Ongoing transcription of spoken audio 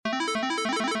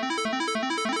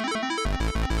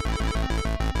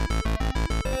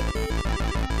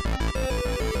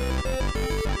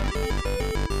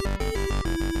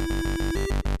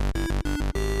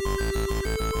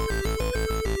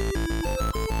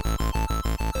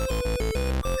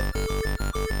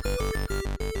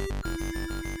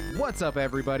What's up,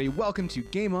 everybody? Welcome to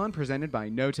Game On, presented by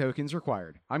No Tokens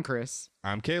Required. I'm Chris.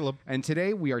 I'm Caleb. And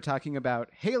today we are talking about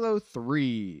Halo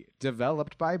 3,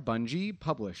 developed by Bungie,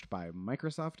 published by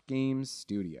Microsoft Games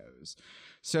Studios.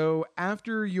 So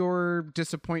after your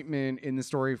disappointment in the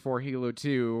story for Halo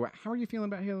 2, how are you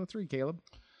feeling about Halo 3, Caleb?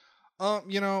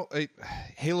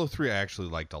 Halo 3 I actually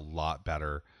liked a lot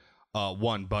better.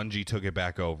 One, Bungie took it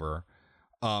back over.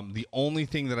 The only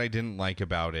thing that I didn't like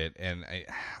about it, and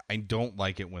I don't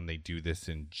like it when they do this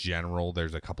in general.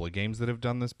 There's a couple of games that have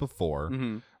done this before,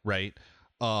 right?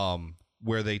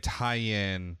 Where they tie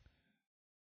in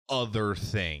other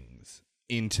things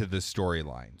into the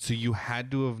storyline. So you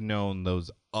had to have known those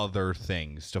other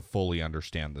things to fully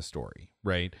understand the story,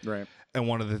 right? Right. And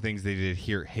one of the things they did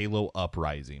here, Halo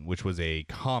Uprising, which was a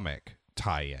comic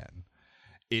tie-in,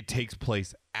 it takes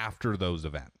place after those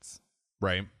events,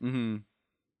 right? Mm-hmm.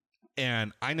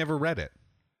 And I never read it.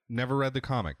 Never read the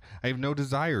comic. I have no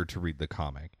desire to read the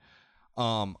comic.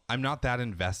 I'm not that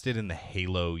invested in the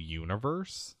Halo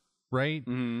universe, right?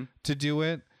 Mm-hmm. To do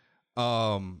it.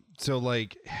 So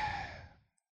like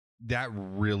that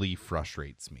really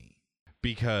frustrates me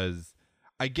because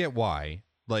I get why.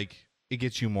 Like it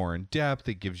gets you more in depth,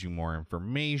 it gives you more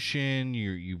information,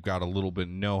 you've got a little bit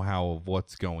know-how of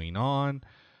what's going on.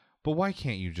 But why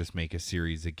can't you just make a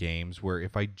series of games where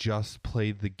if I just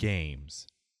play the games,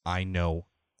 I know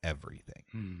everything?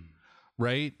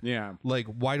 Right? Yeah. Like,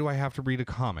 why do I have to read a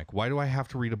comic? Why do I have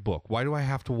to read a book? Why do I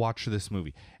have to watch this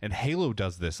movie? And Halo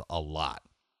does this a lot.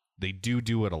 They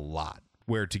do it a lot.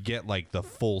 Where to get like the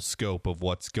full scope of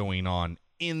what's going on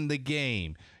in the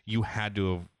game, you had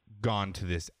to have gone to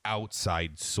this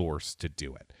outside source to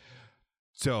do it.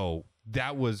 So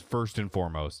that was first and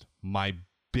foremost my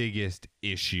biggest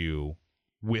issue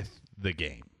with the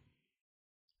game.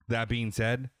 That being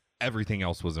said, everything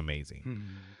else was amazing.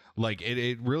 Like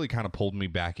it really kind of pulled me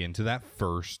back into that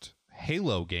first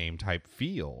Halo game type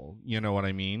feel. You know what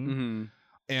I mean? Mm-hmm.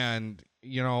 And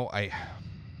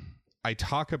I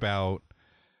talk about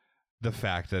the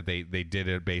fact that they did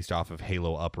it based off of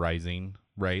Halo Uprising,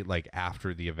 right? Like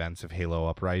after the events of Halo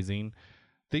Uprising.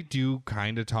 They do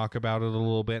kind of talk about it a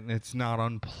little bit, and it's not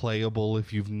unplayable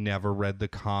if you've never read the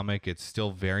comic. It's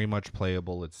still very much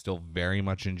playable. It's still very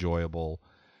much enjoyable,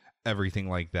 everything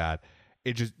like that.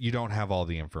 It just, you don't have all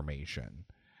the information.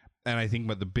 And I think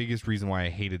the biggest reason why I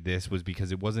hated this was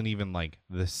because it wasn't even like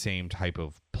the same type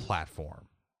of platform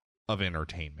of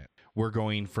entertainment. We're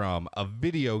going from a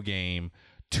video game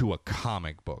to a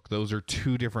comic book. Those are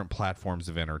two different platforms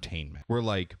of entertainment. We're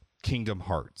like Kingdom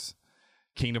Hearts.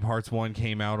 Kingdom Hearts 1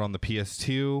 came out on the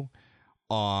PS2.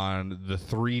 On the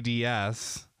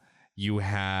 3DS, you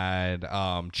had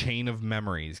Chain of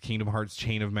Memories, Kingdom Hearts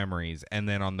Chain of Memories. And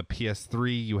then on the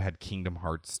PS3, you had Kingdom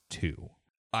Hearts 2.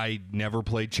 I never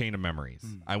played Chain of Memories.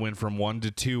 I went from 1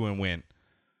 to 2 and went,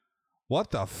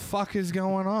 what the fuck is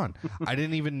going on? I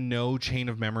didn't even know Chain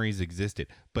of Memories existed,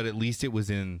 but at least it was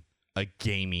in a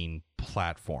gaming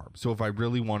platform. So if I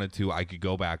really wanted to, I could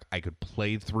go back, I could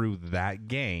play through that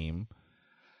game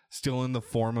still in the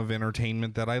form of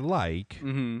entertainment that I like,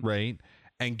 right?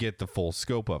 And get the full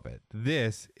scope of it.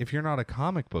 This, if you're not a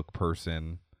comic book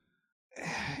person,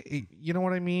 you know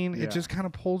what I mean? Yeah. It just kind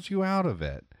of pulls you out of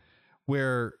it.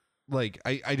 Where, like,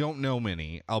 I don't know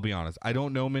many, I'll be honest, I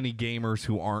don't know many gamers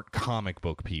who aren't comic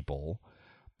book people,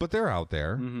 but they're out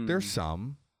there. There's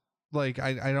some. Like,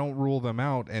 I don't rule them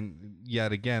out. And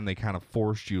yet again, they kind of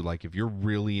forced you, like, if you're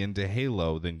really into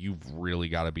Halo, then you've really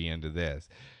got to be into this.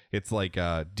 It's like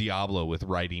Diablo with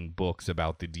writing books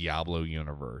about the Diablo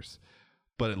universe,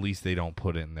 but at least they don't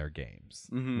put it in their games,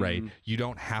 right? You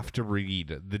don't have to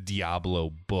read the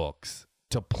Diablo books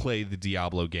to play the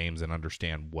Diablo games and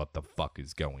understand what the fuck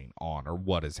is going on or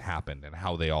what has happened and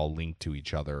how they all link to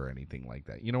each other or anything like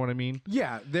that. You know what I mean?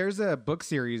 Yeah, there's a book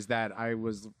series that I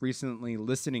was recently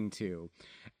listening to,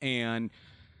 and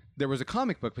there was a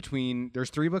comic book there's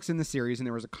 3 books in the series, and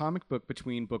there was a comic book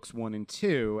between books 1 and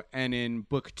 2. And in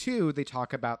book 2, they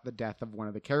talk about the death of one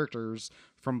of the characters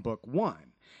from book 1.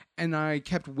 And I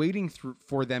kept waiting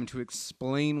for them to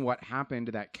explain what happened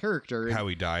to that character. How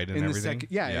he died and in everything?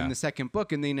 In the second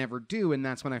book, and they never do. And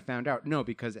that's when I found out, no,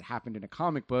 because it happened in a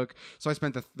comic book. So I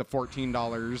spent the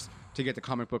 $14 to get the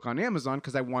comic book on Amazon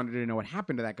because I wanted to know what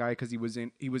happened to that guy because he was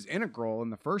integral in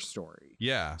the first story.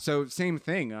 Yeah. So same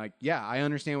thing. Like, yeah, I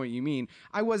understand what you mean.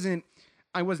 I wasn't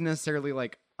necessarily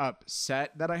like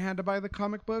upset that I had to buy the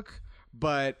comic book,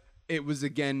 but it was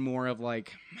again more of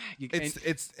like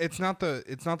it's not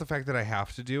the fact that I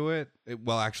have to do it.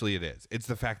 Well, actually, it is. It's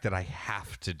the fact that I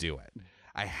have to do it.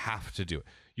 I have to do it.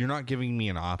 You're not giving me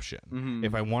an option. Mm-hmm.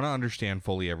 If I want to understand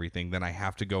fully everything, then I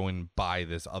have to go and buy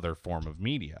this other form of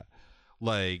media.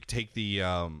 Like take the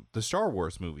Star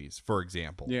Wars movies, for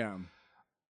example. Yeah.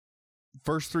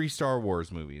 First 3 Star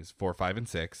Wars movies, 4, 5, and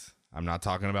 6. I'm not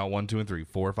talking about 1, 2, and 3,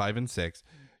 4, 5, and 6.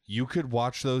 You could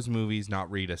watch those movies,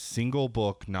 not read a single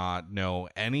book, not know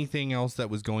anything else that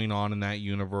was going on in that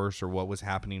universe or what was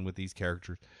happening with these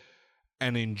characters,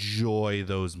 and enjoy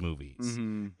those movies.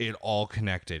 Mm-hmm. It all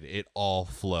connected. It all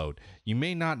flowed. You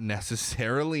may not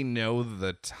necessarily know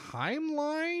the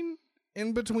timeline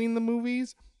in between the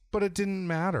movies, but it didn't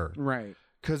matter. Right.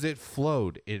 Because it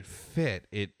flowed. It fit.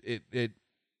 It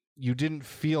you didn't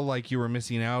feel like you were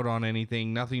missing out on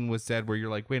anything. Nothing was said where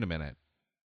you're like, wait a minute.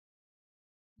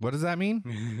 What does that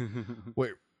mean?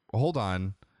 Wait, hold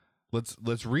on.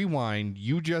 Let's rewind.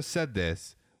 You just said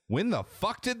this. When the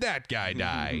fuck did that guy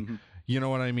die? You know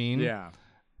what I mean? Yeah.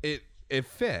 It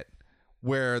fit.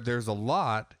 Where there's a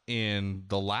lot in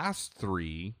the last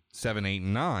 3, 7, 8,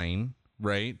 and 9,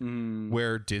 right?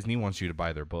 Where Disney wants you to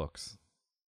buy their books.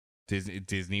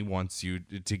 Disney wants you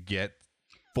to get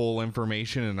full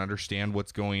information and understand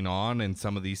what's going on and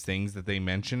some of these things that they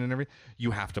mention and everything.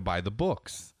 You have to buy the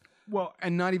books. Well,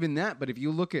 and not even that, but if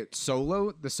you look at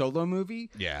Solo, the Solo movie,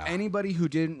 anybody who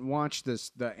didn't watch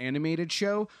the animated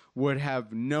show would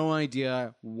have no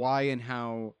idea why and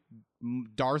how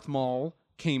Darth Maul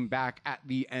came back at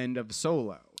the end of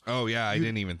Solo. Oh, yeah, I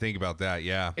didn't even think about that,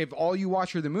 yeah. If all you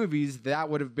watch are the movies, that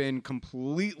would have been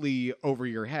completely over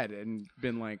your head and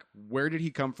been like, where did he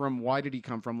come from? Why did he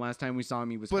come from? Last time we saw him,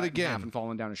 he was cut in half and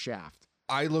falling down a shaft.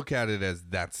 I look at it as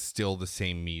that's still the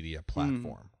same media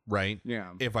platform, right?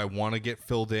 Yeah. If I want to get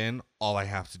filled in, all I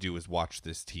have to do is watch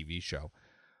this TV show.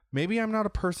 Maybe I'm not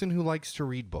a person who likes to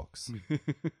read books.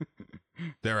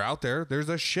 They're out there. There's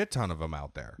a shit ton of them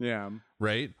out there. Yeah.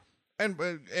 Right? And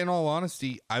in all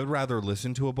honesty, I would rather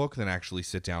listen to a book than actually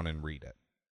sit down and read it.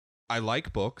 I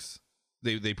like books.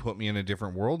 They put me in a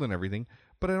different world and everything,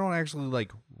 but I don't actually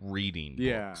like reading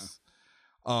books.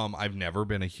 I've never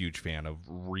been a huge fan of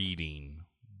reading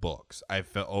books.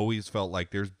 I've always felt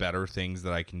like there's better things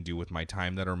that I can do with my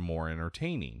time that are more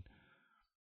entertaining.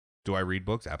 Do I read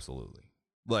books? Absolutely.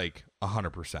 Like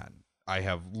 100%. I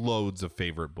have loads of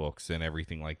favorite books and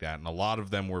everything like that. And a lot of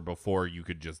them were before you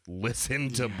could just listen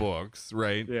to books,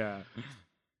 right? Yeah.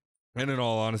 And in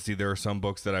all honesty, there are some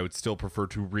books that I would still prefer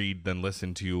to read than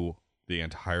listen to the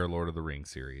entire Lord of the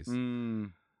Rings series.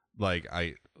 Like,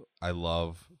 I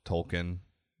love Tolkien,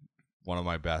 one of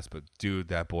my best, but dude,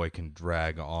 that boy can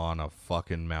drag on a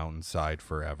fucking mountainside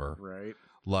forever. Right.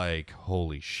 Like,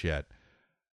 holy shit.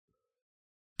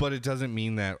 But it doesn't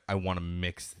mean that I want to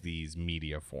mix these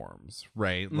media forms,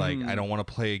 right? Like, I don't want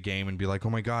to play a game and be like, oh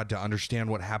my God, to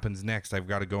understand what happens next, I've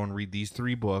got to go and read these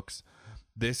 3 books,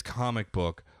 this comic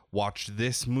book, watch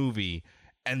this movie,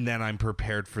 and then I'm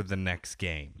prepared for the next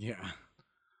game. Yeah.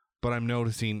 But I'm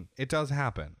noticing it does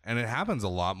happen. And it happens a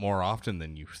lot more often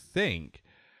than you think.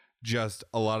 Just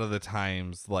a lot of the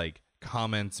times, like,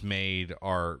 comments made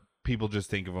are, people just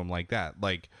think of them like that.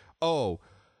 Like, oh,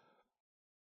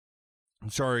 I'm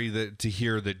sorry to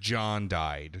hear that John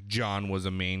died. John was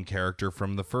a main character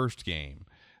from the first game.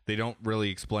 They don't really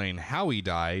explain how he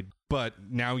died, but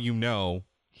now you know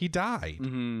he died.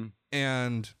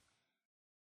 And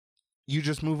you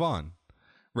just move on,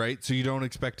 right? So you don't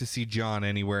expect to see John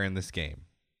anywhere in this game.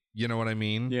 You know what I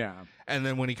mean? Yeah. And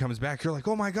then when he comes back, you're like,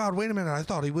 oh my God, wait a minute. I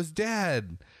thought he was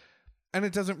dead. And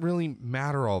it doesn't really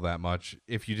matter all that much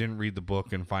if you didn't read the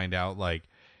book and find out, like,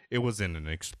 it was in an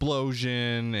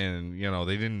explosion and, you know,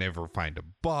 they didn't ever find a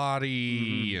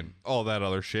body and all that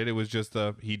other shit. It was just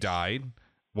he died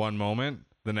one moment,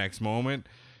 the next moment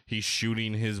he's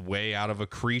shooting his way out of a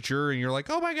creature and you're like,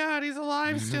 oh my God, he's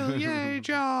alive still. Yay,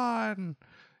 John.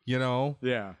 You know?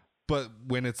 Yeah. But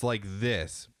when it's like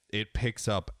this, it picks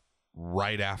up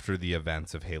right after the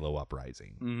events of Halo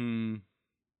Uprising.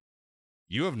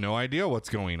 You have no idea what's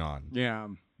going on. Yeah.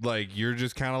 Like, you're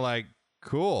just kind of like,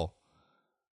 cool.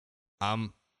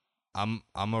 I'm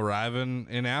arriving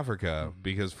in Africa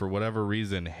because for whatever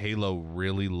reason, Halo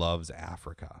really loves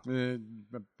Africa.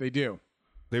 They do.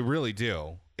 They really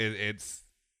do. It's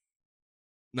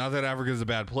not that Africa's a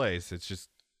bad place. It's just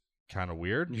kind of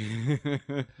weird.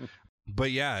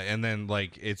 But yeah, and then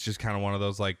like it's just kind of one of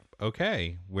those like,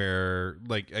 okay, where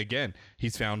like again,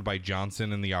 he's found by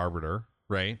Johnson and the Arbiter,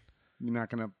 right? You're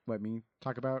not gonna let me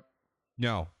talk about?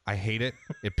 No, I hate it.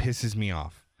 It pisses me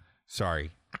off. Sorry.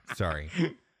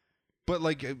 But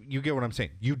like you get what I'm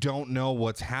saying. You don't know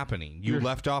what's happening. You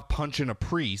left off punching a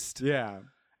priest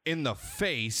in the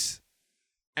face,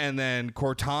 and then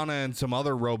Cortana and some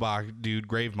other robot dude,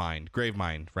 Gravemind,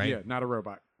 right? Yeah, not a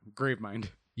robot. Gravemind.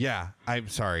 Yeah, I'm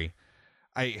sorry.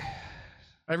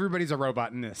 Everybody's a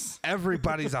robot in this.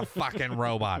 Everybody's a fucking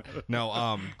robot.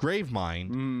 No,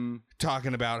 Gravemind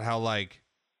talking about how like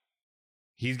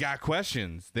he's got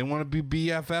questions. They want to be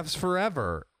BFFs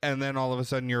forever. And then all of a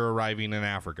sudden you're arriving in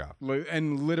Africa.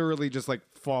 And literally just like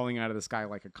falling out of the sky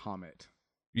like a comet.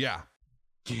 Yeah.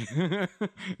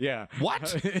 Yeah.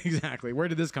 What? Exactly. Where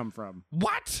did this come from?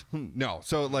 What? No.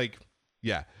 So like,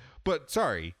 yeah. But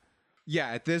sorry. Yeah,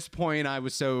 at this point I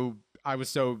was so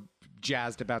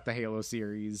jazzed about the Halo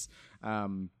series.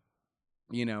 You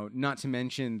know, not to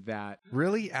mention that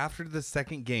Really? After the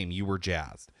second game you were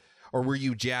jazzed? Or were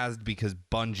you jazzed because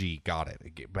Bungie got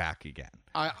it back again?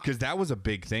 Because that was a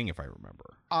big thing, if I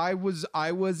remember. I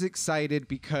was excited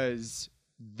because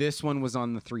this one was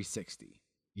on the 360.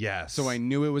 Yes. So I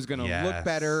knew it was going to look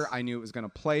better. I knew it was going to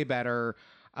play better.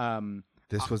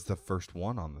 This was the first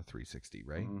one on the 360,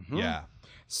 right? Mm-hmm. Yeah.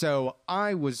 So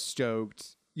I was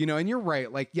stoked. You know, and you're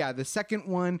right. Like, yeah, the second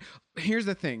one, here's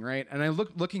the thing, right? And I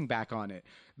looking back on it,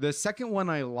 the second one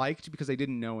I liked because I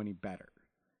didn't know any better.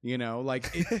 You know, like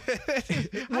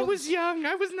I was young.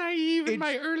 I was naive in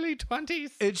my early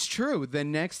 20s. It's true. The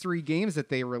next 3 games that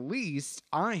they released,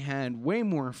 I had way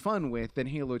more fun with than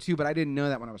Halo 2, but I didn't know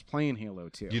that when I was playing Halo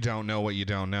 2. You don't know what you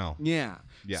don't know. Yeah.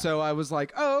 So I was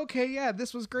like, oh, okay, yeah,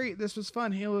 this was great. This was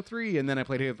fun. Halo 3. And then I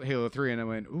played Halo 3 and I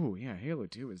went, ooh, yeah, Halo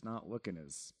 2 is not looking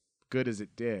as good as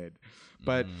it did.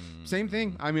 But same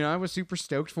thing. I mean, I was super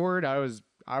stoked for it. I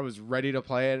was ready to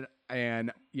play it.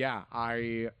 And yeah,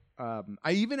 I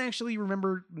even actually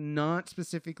remember not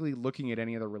specifically looking at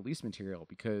any of the release material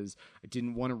because I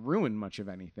didn't want to ruin much of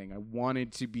anything. I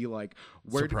wanted to be like,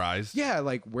 surprised.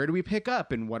 Like where do we pick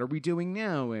up and what are we doing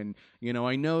now? And, you know,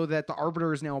 I know that the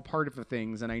Arbiter is now a part of the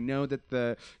things. And I know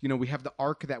that we have the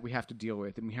Ark that we have to deal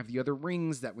with and we have the other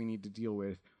rings that we need to deal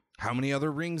with. How many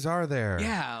other rings are there?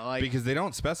 Yeah. Like, because they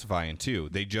don't specify in 2.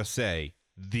 They just say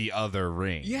the other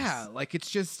rings. Yeah, like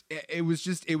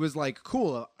it was like,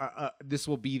 cool, this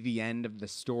will be the end of the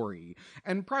story.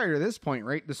 And prior to this point,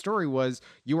 right, the story was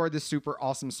you are this super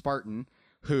awesome Spartan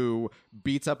who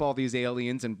beats up all these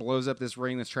aliens and blows up this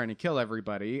ring that's trying to kill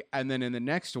everybody. And then in the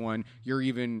next one, you're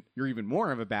even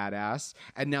more of a badass.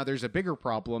 And now there's a bigger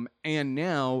problem. And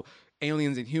now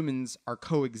aliens and humans are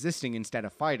coexisting instead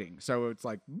of fighting. So it's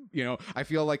like, you know, I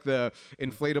feel like the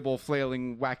inflatable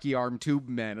flailing wacky arm tube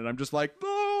men. And I'm just like,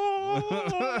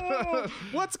 oh,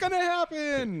 what's going to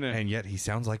happen? And yet he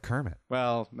sounds like Kermit.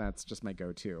 Well, that's just my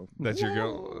go-to. That's your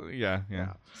go. Yeah.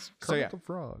 So yeah. The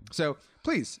frog. So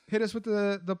please hit us with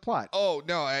the plot. Oh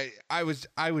no, I was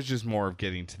just more of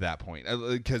getting to that point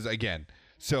because again,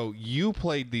 so you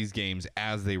played these games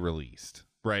as they released,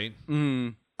 right?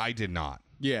 I did not.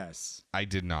 Yes, I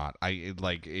did not.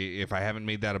 If I haven't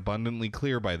made that abundantly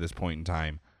clear by this point in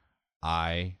time,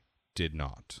 I did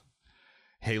not.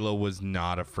 Halo was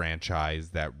not a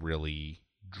franchise that really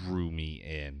drew me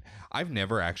in. I've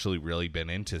never actually really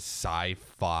been into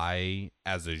sci-fi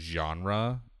as a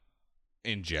genre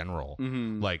in general.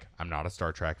 Like, I'm not a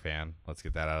Star Trek fan. Let's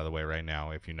get that out of the way right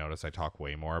now. If you notice, I talk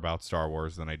way more about Star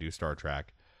Wars than I do Star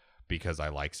Trek because I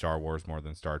like Star Wars more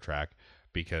than Star Trek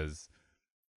because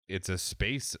it's a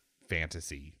space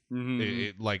fantasy.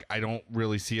 Like, I don't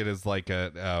really see it as like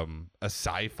a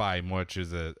sci-fi much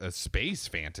as a space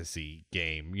fantasy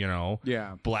game, you know?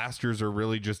 Yeah. Blasters are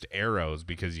really just arrows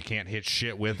because you can't hit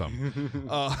shit with them.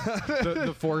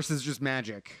 The Force is just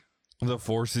magic. The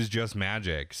Force is just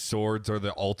magic. Swords are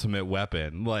the ultimate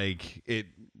weapon. Like, it,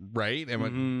 right?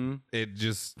 It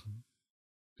just,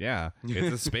 yeah,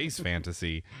 it's a space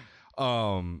fantasy.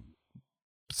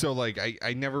 So like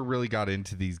I never really got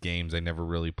into these games. I never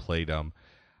really played them.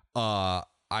 I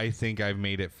think I've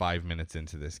made it 5 minutes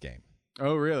into this game.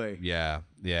 Oh, really? Yeah.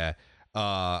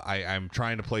 I'm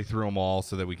trying to play through them all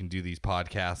so that we can do these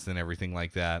podcasts and everything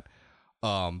like that.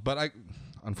 But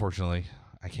unfortunately,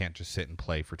 I can't just sit and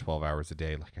play for 12 hours a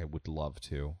day like I would love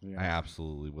to. Yeah. I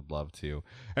absolutely would love to.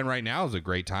 And right now is a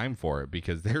great time for it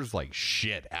because there's like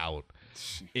shit out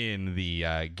in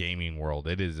the gaming world.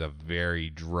 It is a very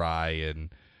dry and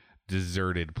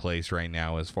deserted place right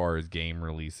now as far as game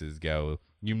releases go.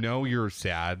 You know, you're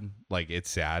sad, like it's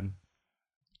sad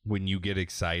when you get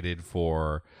excited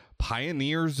for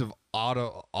Pioneers of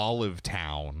Olive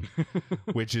Town,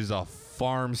 which is a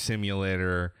farm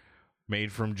simulator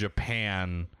made from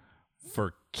Japan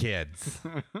for kids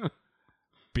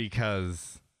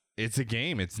because it's a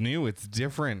game. It's new. It's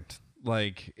different.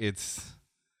 Like, it's,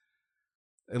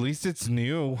 at least it's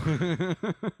new.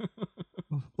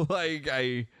 Like,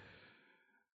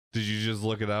 did you just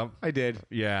look it up? I did.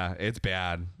 Yeah, it's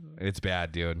bad. It's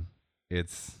bad, dude.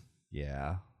 It's,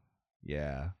 yeah.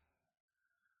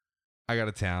 I got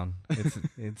a town.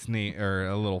 It's named, or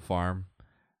a little farm.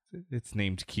 It's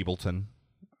named Keebleton.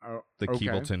 Oh, The okay.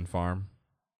 Keebleton farm.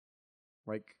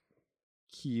 Like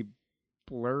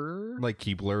Keebler? Like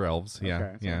Keebler elves. Yeah. Okay,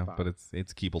 that's what I Yeah. thought. But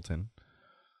it's Keebleton.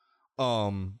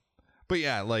 But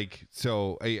yeah, like,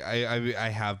 so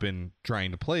I have been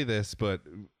trying to play this, but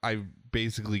I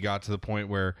basically got to the point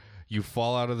where you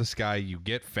fall out of the sky, you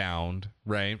get found,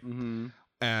 right? Mm-hmm.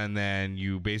 And then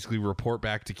you basically report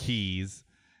back to Keys,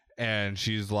 and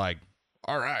she's like,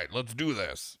 all right, let's do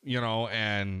this,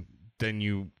 and then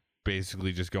you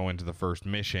basically just go into the first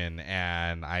mission,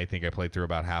 and I think I played through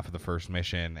about half of the first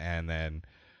mission, and then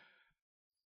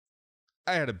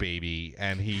I had a baby,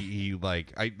 and he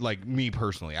like me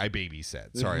personally, I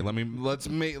babysat. Sorry, let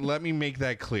me make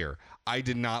that clear. I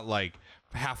did not like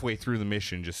halfway through the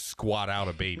mission just squat out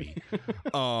a baby.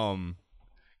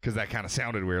 Because that kind of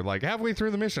sounded weird. Like halfway through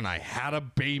the mission, I had a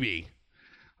baby.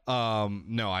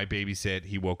 No, I babysit.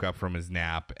 He woke up from his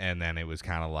nap, and then it was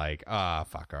kind of like,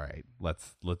 fuck, all right,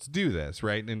 let's do this,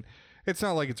 right? And it's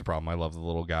not like it's a problem. I love the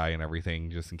little guy and everything,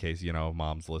 just in case,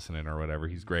 mom's listening or whatever.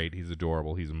 He's great. He's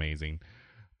adorable. He's amazing.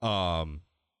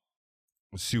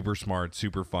 Super smart,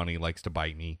 super funny, likes to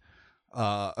bite me.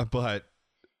 But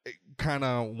kind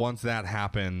of once that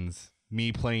happens,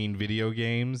 me playing video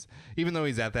games, even though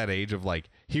he's at that age of like,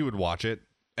 he would watch it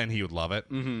and he would love it.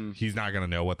 Mm-hmm. He's not going to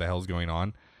know what the hell's going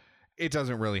on. It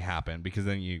doesn't really happen because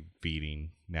then you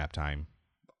feeding, nap time,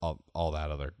 all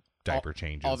that other diaper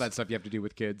changes, All that stuff you have to do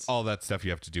with kids. all that stuff you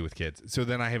have to do with kids. So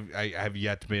then I have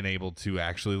yet been able to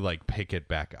actually like pick it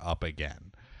back up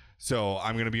again. So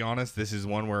I'm going to be honest. This is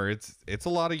one where it's a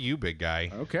lot of you, big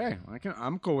guy. Okay,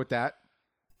 I'm cool with that.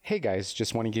 Hey guys,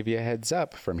 just want to give you a heads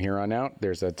up. From here on out,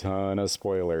 there's a ton of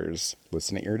spoilers.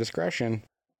 Listen at your discretion.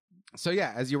 So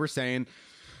yeah, as you were saying,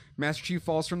 Master Chief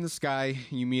falls from the sky.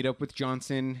 You meet up with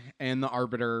Johnson and the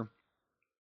Arbiter,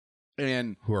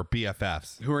 and Who are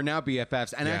BFFs. who are now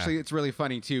BFFs. And Yeah. actually, it's really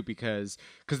funny too because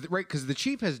the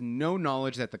Chief has no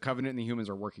knowledge that the Covenant and the humans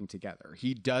are working together.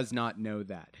 He does not know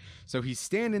that. So he's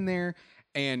standing there,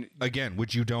 and Again,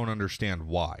 which you don't understand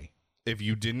why. If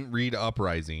you didn't read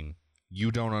Uprising,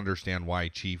 you don't understand why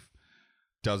Chief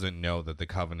doesn't know that the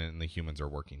Covenant and the humans are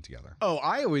working together. oh,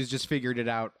 I always just figured it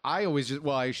out. I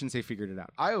shouldn't say figured it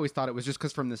out. I always thought it was just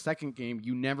because from the second game,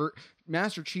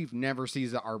 Master Chief never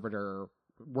sees the Arbiter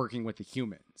working with the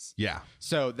humans. Yeah.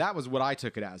 So that was what I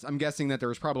took it as. I'm guessing that there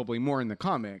was probably more in the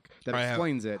comic that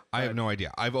explains it. I have but- no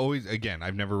idea.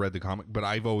 I've never read the comic, but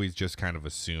I've always just kind of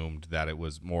assumed that it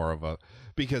was more of a,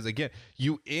 because again,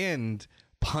 you end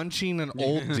punching an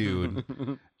old dude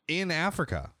in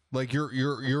Africa. Like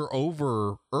you're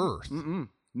over Earth. Mm-mm.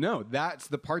 No, that's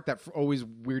the part that always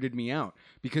weirded me out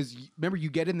because remember you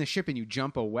get in the ship and you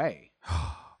jump away.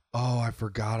 Oh, I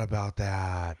forgot about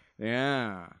that.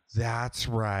 Yeah. That's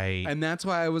right. And that's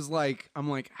why I'm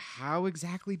like, how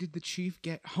exactly did the Chief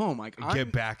get home? Like,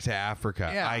 Get back to Africa.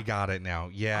 Yeah. I got it now.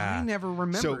 Yeah. I never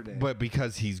remembered it. But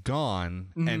because he's gone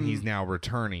and Mhm. he's now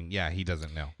returning, yeah, he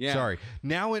doesn't know. Yeah. Sorry.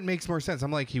 Now it makes more sense.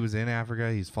 I'm like, he was in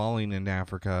Africa. He's falling in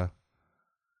Africa.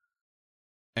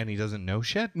 And he doesn't know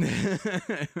shit?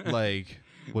 Like,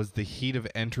 was the heat of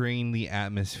entering the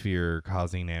atmosphere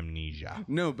causing amnesia?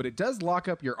 No, but it does lock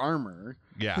up your armor.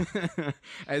 Yeah.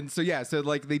 And so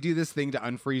like they do this thing to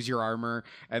unfreeze your armor,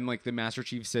 and like the Master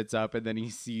Chief sits up and then he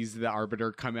sees the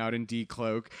Arbiter come out and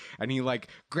decloak, and he like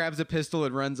grabs a pistol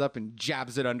and runs up and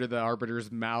jabs it under the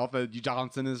Arbiter's mouth, and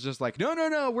Johnson is just like,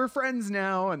 no, we're friends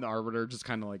now, and the Arbiter just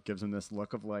kind of like gives him this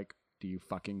look of like, do you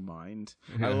fucking mind?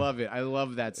 Yeah. I love it. I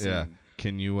love that scene. Yeah.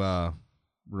 Can you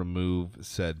remove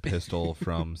said pistol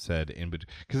from said in between?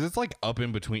 Because it's like up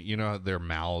in between. Their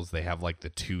mouths, they have like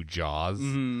the two jaws.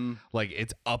 Mhm. Like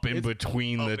it's up in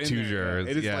between Up the in two there. jaws.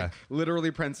 It is Yeah. like literally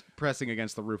pressing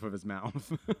against the roof of his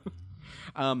mouth.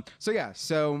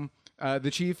 So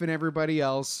the Chief and everybody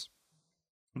else,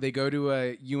 they go to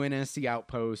a UNSC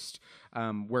outpost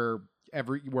where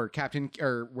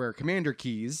Commander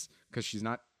Keyes, because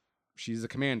she's a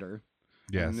commander.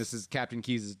 Yes. And this is Captain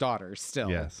Keyes' daughter still.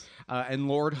 Yes. And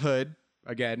Lord Hood,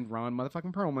 again, Ron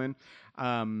motherfucking Perlman,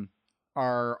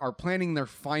 are planning their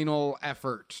final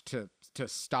effort to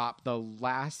stop the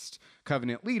last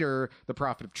Covenant leader, the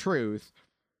Prophet of Truth.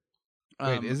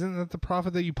 Wait, isn't that the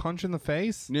prophet that you punch in the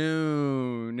face?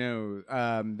 No.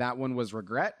 That one was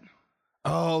Regret,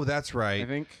 Oh, that's right. I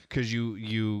think. Because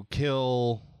you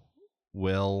kill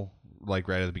Will like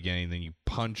right at the beginning, then you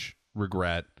punch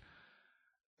Regret,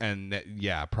 and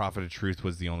Prophet of Truth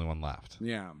was the only one left.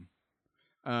 Yeah.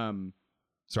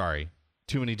 Sorry,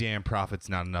 too many damn prophets,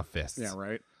 not enough fists. Yeah,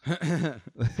 right.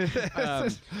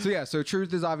 So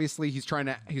Truth is obviously he's trying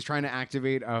to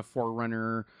activate a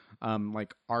Forerunner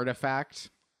like artifact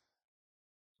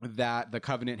that the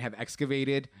Covenant have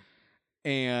excavated,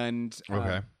 and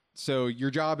Okay. so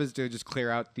your job is to just clear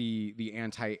out the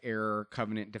anti-air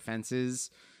Covenant defenses,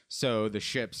 so the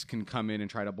ships can come in and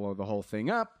try to blow the whole thing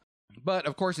up. But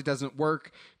of course, it doesn't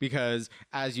work because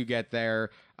as you get there,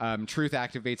 Truth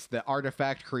activates the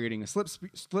artifact, creating a slip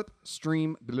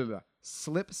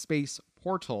space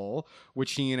portal,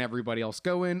 which he and everybody else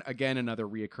go in. Again, another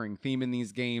reoccurring theme in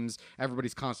these games.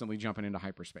 Everybody's constantly jumping into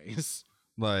hyperspace.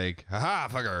 Like, haha,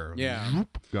 fucker. Yeah.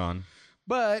 Zoop, gone.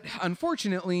 But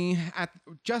unfortunately,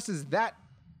 just as that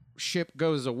ship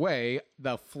goes away,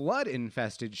 the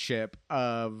flood-infested ship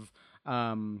of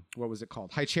what was it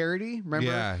called? High Charity, remember?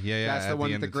 Yeah. That's the at one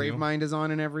that end the of two. Gravemind is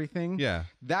on and everything. Yeah.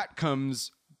 That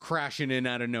comes crashing in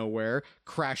out of nowhere,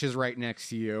 crashes right next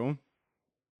to you.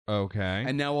 Okay.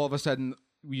 And now all of a sudden,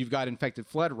 you've got infected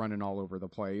flood running all over the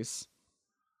place.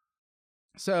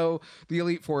 So the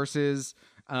elite forces,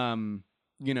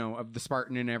 of the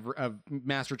Spartan and of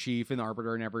Master Chief and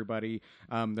Arbiter and everybody,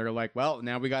 they're like, well,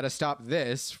 now we got to stop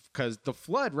this because the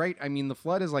flood, right? I mean, the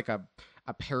flood is like a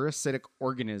parasitic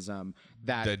organism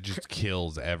that just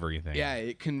kills everything. yeah,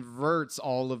 it converts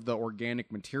all of the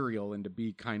organic material into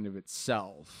be kind of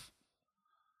itself.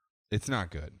 It's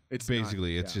not good. It's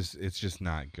basically not- it's just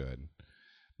not good.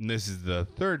 And this is the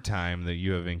third time that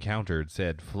you have encountered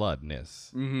said floodness.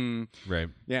 Mm-hmm. Right.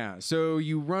 Yeah, so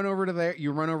you run over to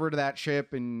that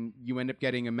ship, and you end up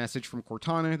getting a message from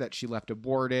Cortana that she left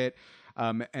aboard it.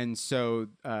 And so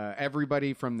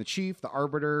everybody from the Chief, the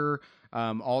Arbiter,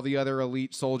 all the other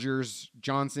elite soldiers,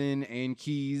 Johnson and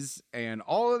Keyes, and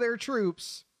all of their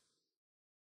troops.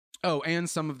 Oh, and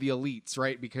some of the elites,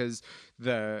 right? Because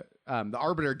the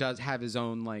Arbiter does have his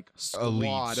own like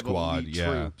squad of elite yeah.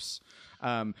 troops.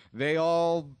 They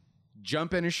all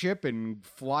jump in a ship and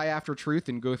fly after Truth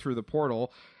and go through the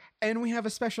portal. And we have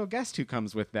a special guest who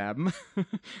comes with them.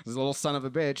 This little son of a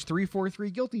bitch,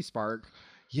 343 Guilty Spark.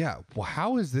 Yeah. Well,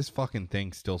 how has this fucking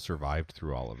thing still survived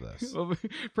through all of this? Well,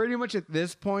 pretty much at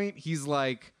this point, he's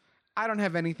like, I don't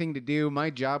have anything to do.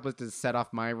 My job was to set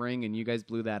off my ring, and you guys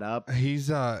blew that up. He's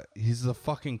the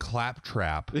fucking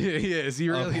claptrap. He is. He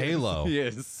really Of Halo. Is. He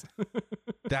is.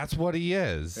 That's what he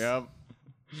is. Yep.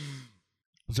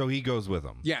 So he goes with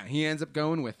them. Yeah, he ends up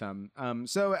going with them.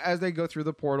 So as they go through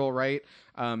the portal, right,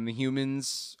 the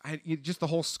humans, just the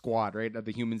whole squad, right, of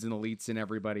the humans and elites and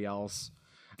everybody else,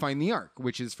 find the Ark,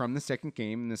 which is from the second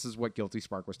game, and this is what Guilty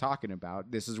Spark was talking about.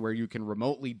 This is where you can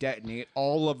remotely detonate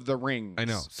all of the rings. I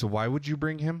know. So why would you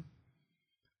bring him?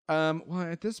 Well,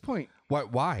 at this point,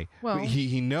 Why? Well-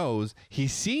 he knows. He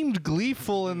seemed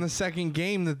gleeful in the second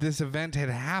game that this event had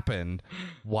happened.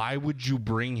 Why would you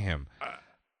bring him?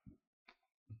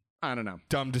 I don't know.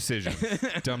 Dumb decisions.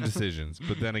 Dumb decisions.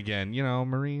 But then again,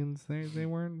 Marines, they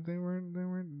weren't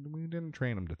we didn't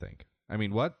train them to think. I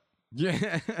mean, what?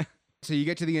 Yeah. So you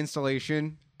get to the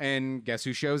installation, and guess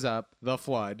who shows up? The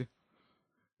Flood.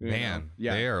 You know? Man,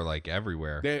 Yeah. they are like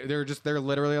everywhere. They're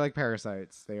literally like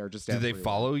parasites. They are just Do they everywhere.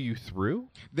 follow you through?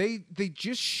 They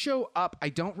just show up. I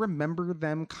don't remember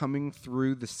them coming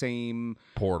through the same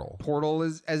portal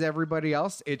as everybody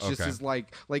else. It's just Okay. as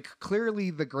like clearly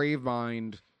the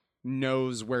Gravemind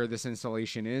knows where this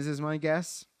installation is my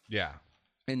guess. Yeah.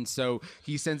 And so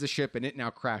he sends a ship, and it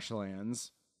now crash lands.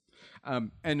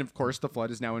 And of course, the Flood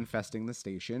is now infesting the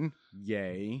station.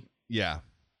 Yay. Yeah.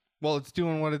 Well, it's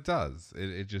doing what it does.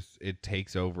 It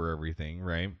takes over everything,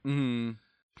 right? Mm-hmm.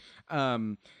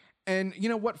 And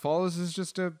what follows is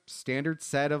just a standard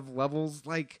set of levels.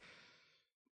 Like,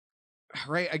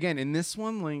 right, again, in this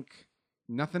one, like,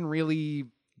 nothing really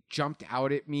jumped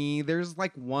out at me. There's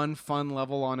like one fun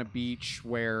level on a beach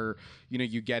where,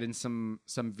 you get in some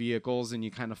vehicles and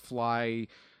you kind of fly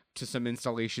to some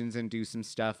installations and do some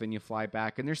stuff, and you fly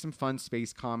back, and there's some fun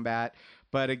space combat.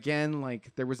 But again,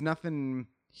 like, there was nothing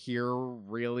here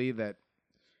really that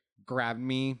grabbed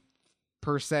me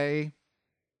per se.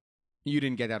 You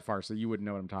didn't get that far, so you wouldn't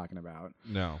know what I'm talking about.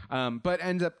 No. But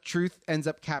Truth ends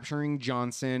up capturing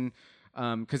Johnson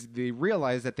because they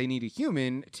realize that they need a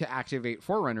human to activate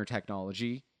Forerunner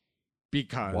technology.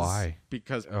 Because Why?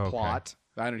 Because Okay. plot.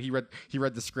 I don't. He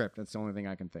read the script. That's the only thing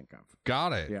I can think of.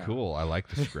 Got it. Yeah. Cool. I like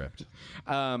the script.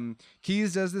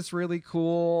 Keyes does this really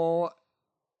cool,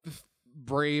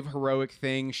 brave, heroic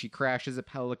thing. She crashes a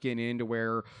Pelican into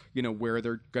where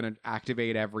they're gonna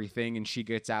activate everything, and she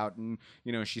gets out, and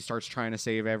she starts trying to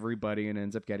save everybody and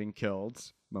ends up getting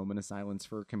killed. Moment of silence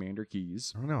for Commander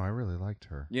Keyes. Oh no, I really liked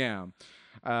her. Yeah.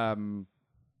 And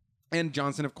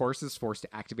Johnson, of course, is forced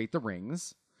to activate the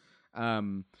rings.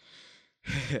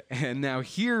 And now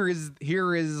here is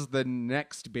the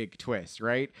next big twist,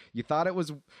 right? You thought it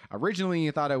was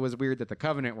weird that the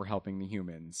Covenant were helping the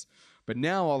humans. But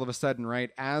now all of a sudden, right,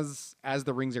 as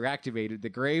the rings are activated, the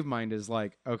Gravemind is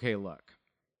like, okay, look,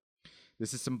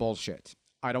 this is some bullshit.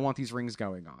 I don't want these rings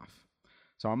going off.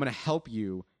 So I'm going to help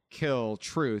you kill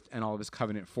Truth and all of his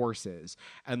Covenant forces.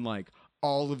 And like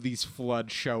all of these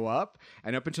floods show up.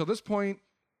 And up until this point,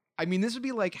 I mean, this would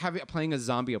be like playing a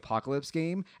zombie apocalypse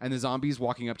game and the zombies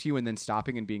walking up to you and then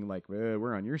stopping and being like,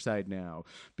 we're on your side now.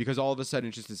 Because all of a sudden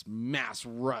it's just this mass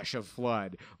rush of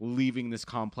flood leaving this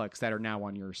complex that are now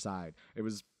on your side. It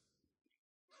was,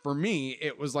 for me,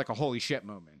 it was like a holy shit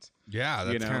moment. Yeah,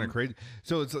 that's kind of crazy.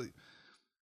 So it's like,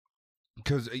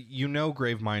 because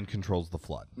Gravemind controls the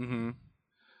flood. Mm-hmm.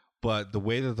 But the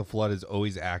way that the flood has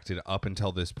always acted up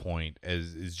until this point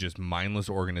is just mindless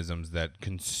organisms that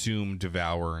consume,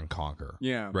 devour, and conquer.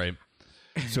 Yeah. Right?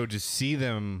 So to see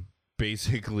them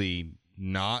basically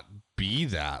not be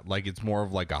that, like it's more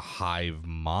of like a hive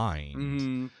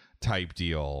mind type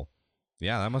deal.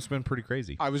 Yeah, that must have been pretty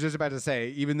crazy. I was just about to say,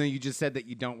 even though you just said that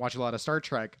you don't watch a lot of Star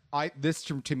Trek, this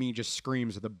to me just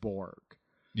screams the Borg.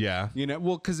 Yeah.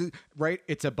 Well, because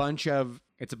it's a bunch of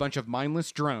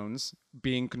mindless drones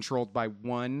being controlled by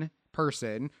one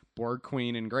person, Borg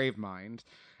Queen and Gravemind,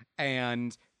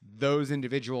 and those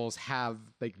individuals have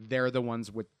they're the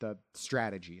ones with the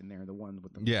strategy and they're the ones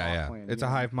with the plan. It's a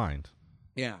hive mind.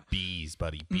 Yeah. Bees,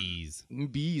 buddy, bees.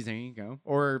 Bees, there you go.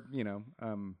 Or,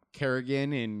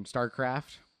 Kerrigan in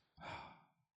StarCraft.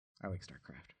 I like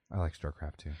StarCraft. I like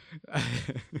StarCraft too.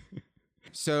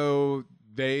 So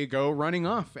they go running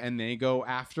off and they go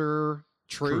after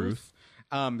Truth.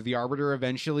 The Arbiter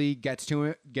eventually gets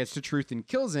to Truth and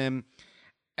kills him.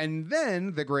 And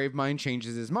then the Gravemind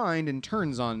changes his mind and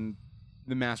turns on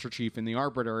the Master Chief and the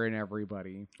Arbiter and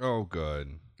everybody. Oh,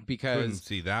 good. Because couldn't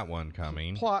see that one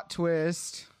coming. Plot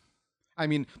twist. I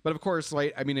mean, but of course,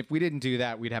 if we didn't do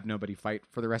that, we'd have nobody fight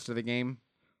for the rest of the game.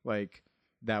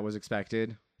 That was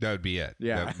expected. That would be it.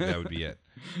 Yeah. That would be it.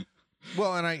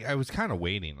 Well, and I was kind of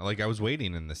waiting. I was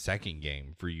waiting in the second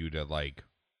game for you to,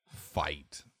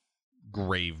 fight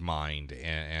Gravemind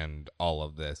and all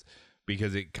of this.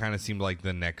 Because it kind of seemed like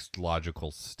the next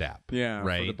logical step. Yeah,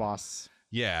 right? For the boss.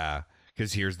 Yeah,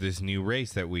 because here's this new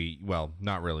race that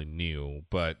not really new,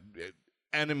 but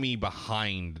enemy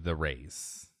behind the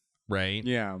race, right?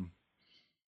 Yeah.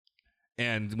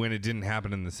 And when it didn't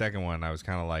happen in the second one, I was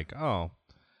kind of like, oh,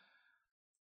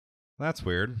 that's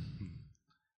weird.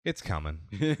 It's coming.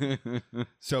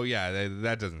 So, yeah,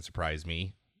 that doesn't surprise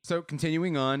me. So,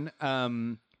 continuing on,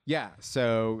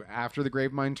 so after the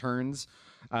Gravemind turns,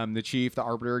 the Chief, the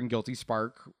Arbiter, and Guilty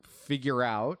Spark figure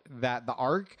out that the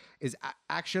Ark is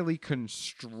actually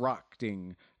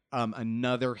constructing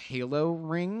another Halo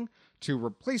ring to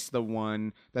replace the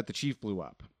one that the Chief blew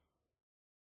up.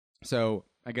 So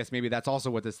I guess maybe that's also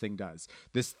what this thing does.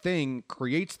 This thing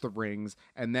creates the rings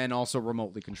and then also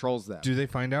remotely controls them. Do they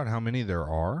find out how many there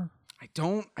are? I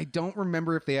don't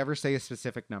remember if they ever say a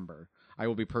specific number. I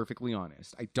will be perfectly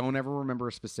honest. I don't ever remember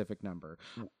a specific number.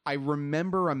 I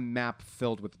remember a map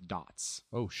filled with dots.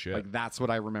 Oh, shit. That's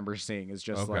what I remember seeing is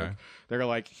just Okay. they're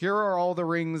like, here are all the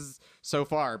rings so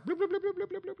far. Bloop, bloop, bloop, bloop,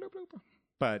 bloop, bloop, bloop, bloop.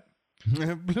 But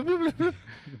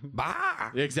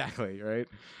bah! Exactly, right?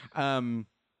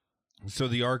 So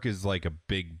the Ark is like a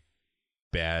big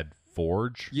bad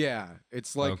forge? Yeah,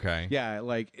 it's like, okay. Yeah,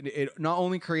 it not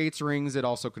only creates rings, it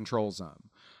also controls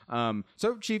them.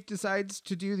 So Chief decides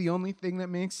to do the only thing that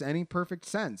makes any perfect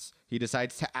sense. He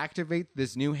decides to activate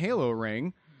this new Halo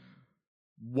ring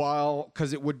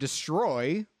because it would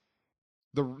destroy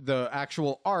the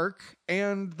actual Ark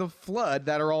and the flood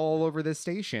that are all over this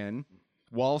station,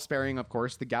 while sparing, of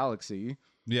course, the galaxy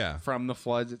from the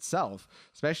floods itself,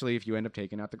 especially if you end up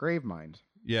taking out the Gravemind.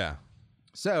 Yeah.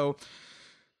 So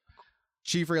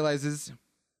Chief realizes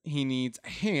he needs a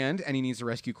hand and he needs to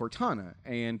rescue Cortana.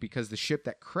 And because the ship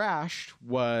that crashed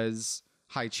was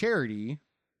High Charity,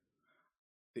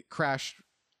 it crashed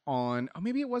on... Oh,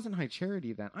 maybe it wasn't High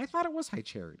Charity then. I thought it was High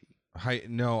Charity.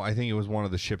 No, I think it was one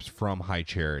of the ships from High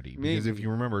Charity. Because Maybe. if you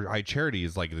remember, High Charity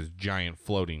is like this giant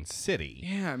floating city.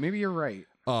 Yeah, maybe you're right.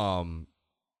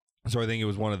 So I think it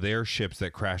was one of their ships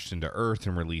that crashed into Earth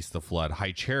and released the flood.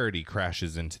 High Charity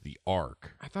crashes into the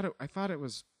Ark. I thought it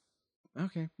was...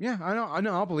 Okay. Yeah, I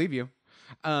know. I'll believe you.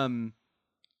 Because,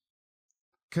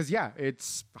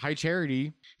 it's High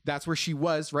Charity. That's where she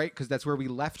was, right? Because that's where we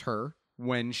left her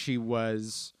when she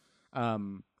was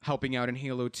helping out in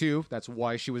Halo 2. That's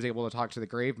why she was able to talk to the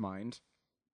Gravemind.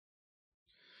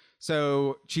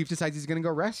 So Chief decides he's going to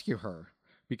go rescue her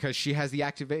because she has the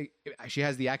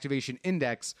activation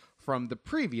index from the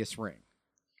previous ring.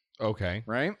 Okay.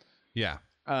 right? Yeah.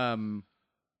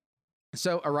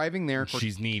 So arriving there,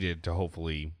 She's needed to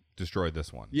hopefully destroy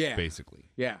this one. Yeah. Basically.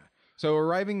 yeah. So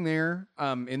arriving there,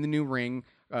 in the new ring,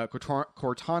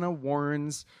 Cortana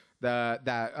warns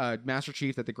that Master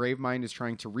Chief that the Gravemind is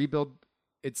trying to rebuild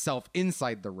itself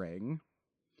inside the ring.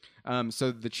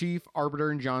 So the Chief,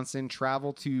 Arbiter, and Johnson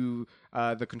travel to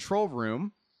the control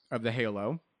room of the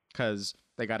Halo because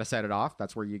they got to set it off.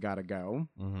 That's where you got to go.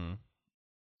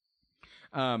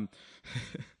 Mm-hmm.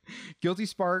 Guilty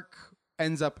Spark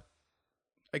ends up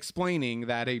explaining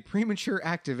that a premature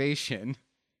activation,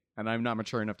 and I'm not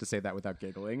mature enough to say that without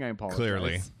giggling. I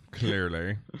apologize.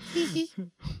 Clearly.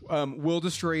 Will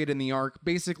destroy it in the arc,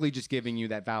 basically just giving you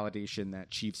that validation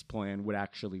that Chief's plan would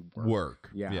actually work.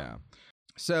 Yeah.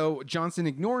 So Johnson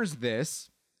ignores this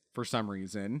for some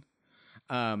reason.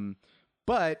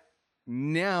 But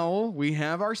now we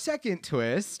have our second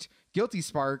twist. Guilty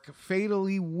Spark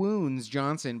fatally wounds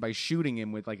Johnson by shooting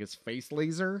him with like his face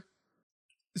laser.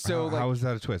 So how is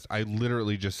that a twist? I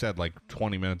literally just said like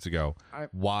 20 minutes ago,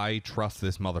 why trust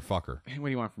this motherfucker? What do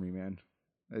you want from me, man?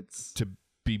 It's to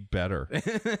be better.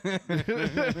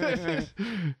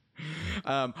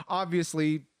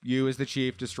 Obviously, you as the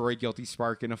Chief destroy Guilty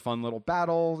Spark in a fun little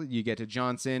battle. You get to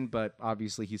Johnson, but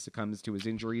obviously he succumbs to his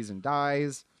injuries and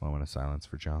dies. Moment of silence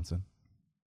for Johnson.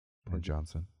 Poor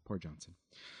Johnson. Poor Johnson.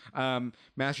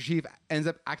 Master Chief ends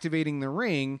up activating the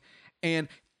ring, and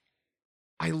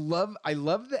I love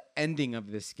the ending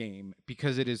of this game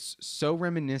because it is so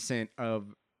reminiscent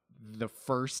of the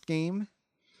first game.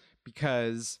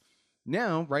 Because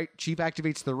now, right, Chief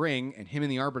activates the ring, and him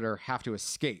and the Arbiter have to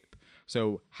escape.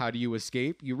 So how do you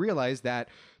escape? You realize that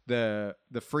the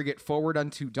frigate Forward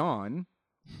Unto Dawn,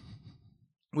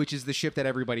 which is the ship that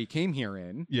everybody came here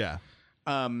in, yeah,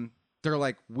 they're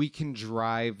like, we can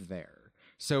drive there.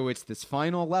 So it's this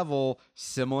final level,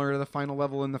 similar to the final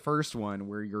level in the first one,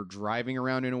 where you're driving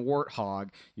around in a Warthog.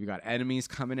 You got enemies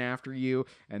coming after you,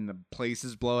 and the place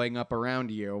is blowing up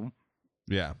around you.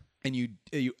 Yeah. And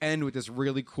you end with this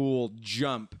really cool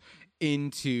jump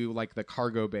into like the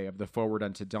cargo bay of the Forward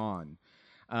Unto Dawn.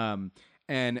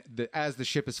 And as the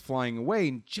ship is flying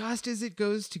away, just as it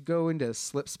goes to go into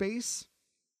slip space,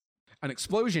 an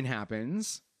explosion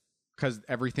happens because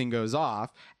everything goes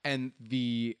off and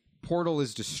the portal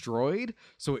is destroyed.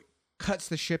 So it cuts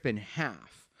the ship in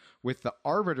half, with the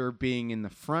Arbiter being in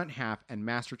the front half and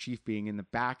Master Chief being in the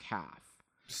back half,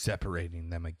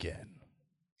 separating them again.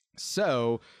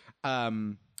 So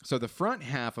the front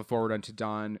half of Forward Unto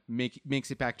Dawn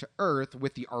makes it back to Earth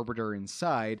with the Arbiter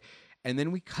inside, and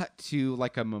then we cut to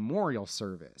like a memorial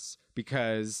service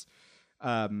because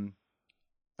Keyes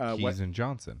and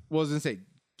Johnson. Well, I was gonna say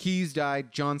Keyes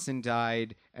died, Johnson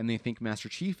died, and they think Master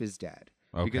Chief is dead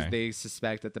because they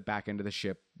suspect that the back end of the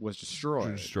ship was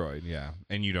destroyed. Destroyed, yeah,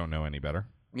 and you don't know any better.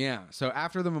 Yeah. So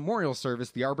after the memorial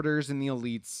service, the Arbiters and the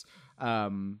Elites,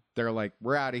 they're like,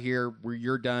 we're out of here.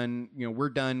 You're done. We're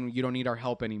done. You don't need our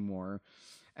help anymore.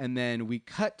 And then we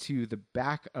cut to the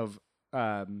back of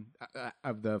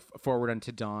the Forward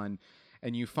Unto Dawn,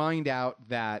 and you find out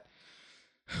that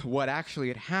what actually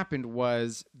had happened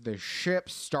was the ship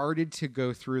started to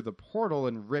go through the portal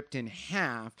and ripped in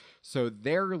half. So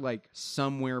they're like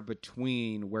somewhere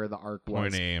between where the Ark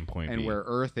was, point A and point B, and where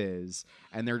Earth is,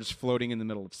 and they're just floating in the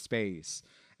middle of space.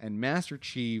 And Master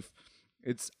Chief,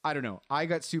 I don't know, I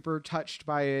got super touched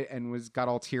by it and got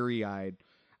all teary-eyed.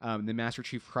 The Master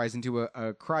Chief cries into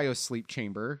a cryo sleep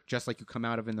chamber, just like you come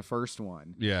out of in the first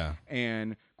one. Yeah.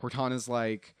 And Cortana's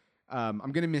like,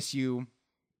 I'm gonna miss you,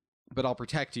 but I'll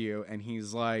protect you. And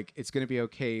he's like, it's going to be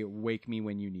okay. Wake me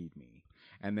when you need me.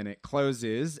 And then it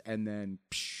closes, and then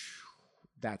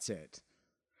that's it.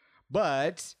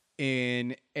 But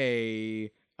in a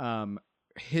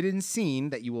hidden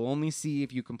scene that you will only see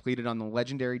if you complete it on the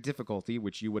legendary difficulty,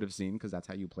 which you would have seen because that's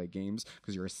how you play games,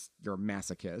 because you're a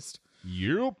masochist.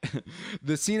 Yep.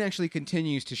 The scene actually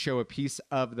continues to show a piece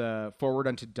of the Forward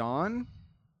Unto Dawn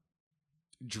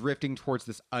drifting towards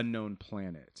this unknown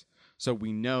planet. So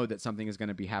we know that something is going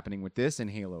to be happening with this in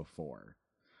Halo 4.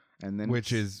 And then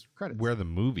which is credits. Where the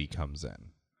movie comes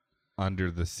in under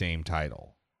the same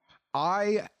title.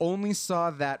 I only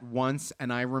saw that once, and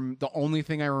the only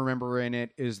thing I remember in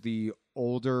it is the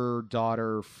older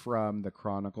daughter from the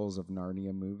Chronicles of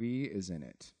Narnia movie is in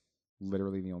it.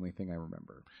 Literally the only thing I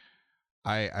remember.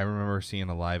 I remember seeing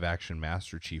a live action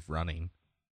Master Chief running.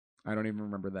 I don't even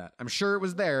remember that. I'm sure it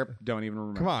was there. Don't even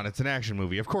remember. Come on, it's an action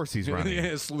movie. Of course he's running.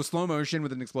 Yeah, slow motion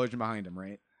with an explosion behind him,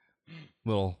 right?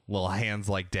 Little hands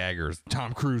like daggers.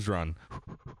 Tom Cruise run.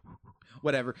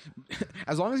 Whatever.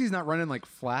 As long as he's not running like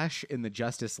Flash in the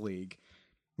Justice League.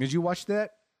 Did you watch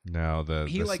that? No, the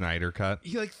He, like- Snyder cut.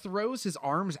 He like throws his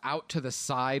arms out to the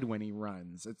side when he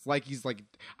runs. It's like he's like,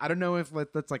 I don't know if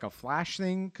that's like a Flash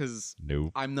thing, because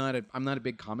Nope. I'm not a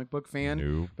big comic book fan.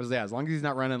 Nope. But yeah, as long as he's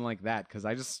not running like that, because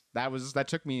that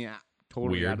took me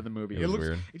totally Weird. out of the movie. It was looks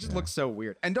weird. it just Yeah. looks so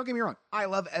weird. And don't get me wrong, I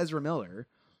love Ezra Miller,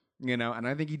 and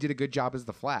I think he did a good job as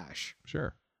the Flash.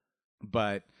 Sure.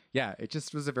 But yeah, it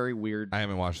just was a very weird. I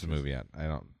haven't watched the movie yet.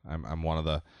 I'm one of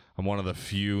the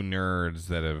few nerds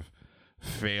that have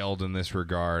failed in this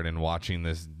regard and watching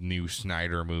this new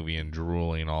Snyder movie and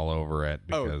drooling all over it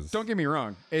because don't get me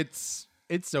wrong, it's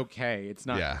okay. It's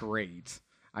not Yeah. great.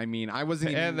 I mean, I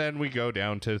wasn't even. and then we go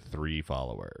down to 3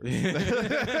 followers.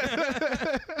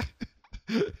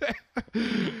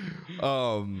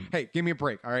 Hey, give me a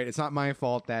break. All right, it's not my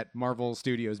fault that Marvel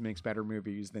Studios makes better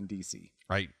movies than DC.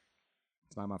 Right.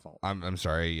 It's not my fault. I'm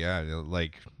sorry. Yeah,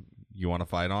 like you want to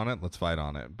fight on it? Let's fight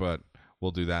on it. But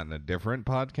we'll do that in a different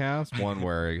podcast, one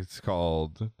where it's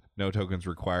called No Tokens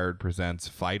Required presents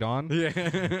Fight On. Yeah.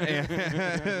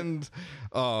 And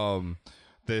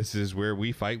this is where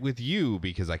we fight with you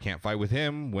because I can't fight with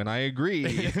him when I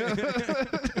agree.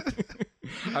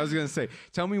 I was gonna say,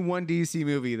 tell me one DC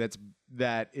movie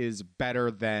that is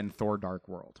better than Thor: Dark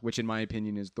World, which in my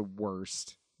opinion is the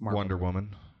worst. Marvel Wonder movie.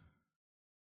 Woman.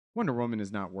 Wonder Woman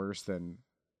is not worse than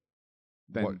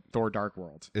What? Thor: Dark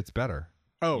World. It's better.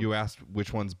 Oh, You asked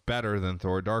which one's better than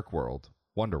Thor: Dark World.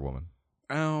 Wonder Woman.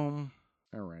 all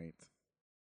right,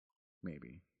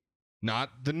 maybe.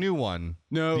 Not the new one.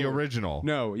 No, The original.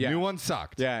 No, yeah, New one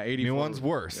sucked. yeah, 84. New one's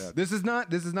worse. Yeah. This is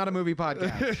not a movie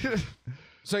podcast.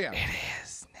 So yeah, It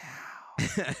is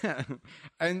now.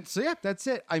 and so yeah, that's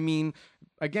it. I mean,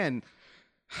 again,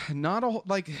 not a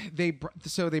like they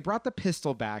brought the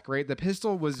pistol back, right? The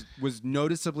pistol was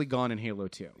noticeably gone in Halo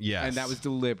 2. Yes. and that was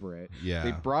deliberate. Yeah.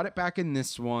 They brought it back in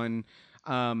this one.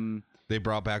 They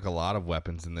brought back a lot of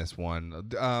weapons in this one.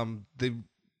 They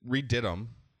redid them.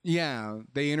 Yeah,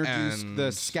 they introduced the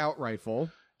And- scout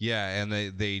rifle. Yeah, and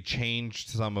they changed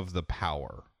some of the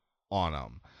power on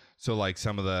them. So like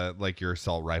some of the like your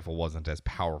assault rifle wasn't as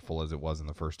powerful as it was in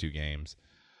the first 2 games,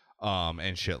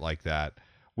 and shit like that.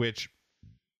 Which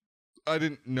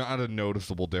not a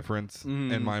noticeable difference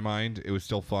in my mind. It was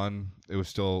still fun. It was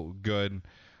still good.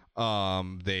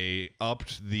 They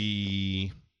upped the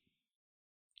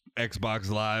Xbox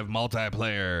Live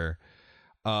multiplayer,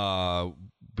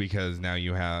 because now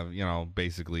you have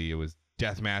basically it was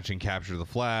deathmatch and capture the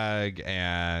flag,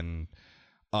 and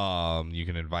you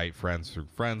can invite friends through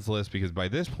friends list, because by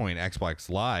this point Xbox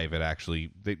Live had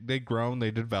actually they grown,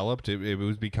 they developed, it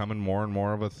was becoming more and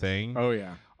more of a thing. Oh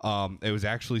yeah. It was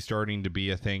actually starting to be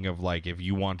a thing of like, if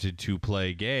you wanted to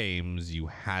play games, you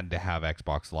had to have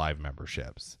Xbox Live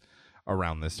memberships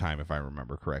around this time, if I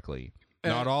remember correctly.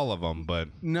 Not all of them, but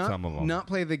some of them. Not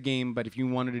play the game, but if you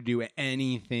wanted to do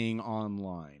anything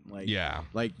online,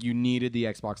 like you needed the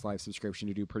Xbox Live subscription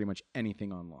to do pretty much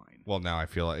anything online. Well, now I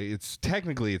feel like it's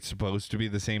supposed to be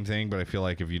the same thing, but I feel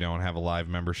like if you don't have a Live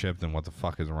membership, then what the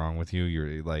fuck is wrong with you?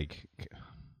 You're like,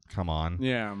 come on.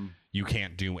 Yeah. You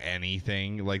can't do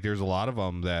anything. Like, there's a lot of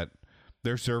them that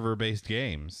they're server-based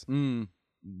games.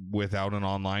 Without an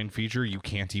online feature, you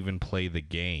can't even play the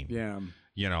game.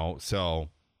 Yeah. So...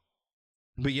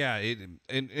 But yeah,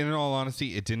 in all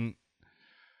honesty, it didn't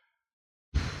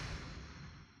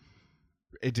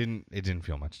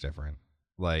feel much different.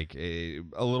 Like a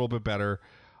little bit better.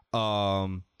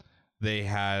 They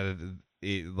had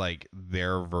like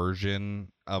their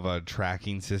version of a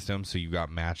tracking system, so you got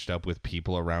matched up with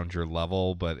people around your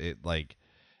level, but it was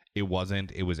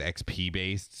XP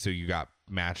based, so you got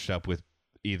matched up with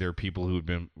either people who had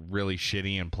been really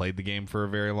shitty and played the game for a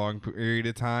very long period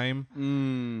of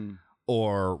time.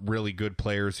 Or really good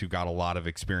players who got a lot of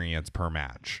experience per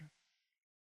match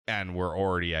and were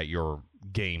already at your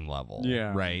game level.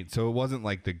 Yeah. Right. So it wasn't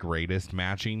like the greatest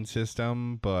matching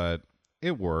system, but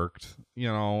it worked.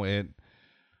 It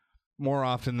more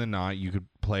often than not, you could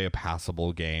play a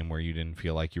passable game where you didn't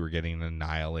feel like you were getting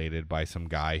annihilated by some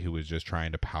guy who was just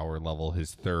trying to power level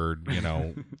his third,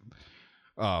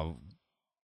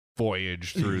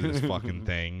 voyage through this fucking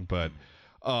thing. But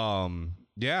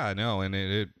yeah, no, and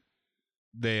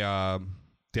they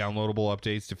downloadable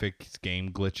updates to fix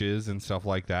game glitches and stuff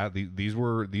like that. These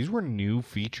were new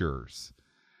features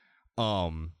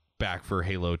back for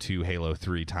Halo 2, Halo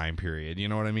 3 time period. You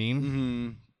know what I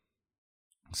mean?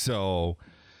 So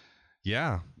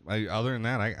yeah, other than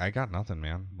that, I got nothing,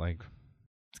 man. Like,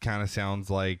 it kind of sounds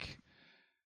like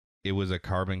it was a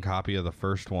carbon copy of the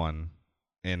first one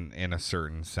in a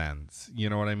certain sense. You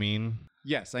know what I mean?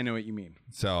 Yes, I know what you mean.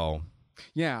 So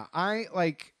yeah, I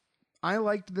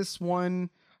liked this one.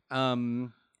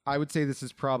 I would say this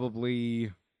is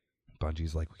probably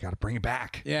Bungie's like, we got to bring it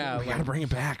back. Yeah, we got to bring it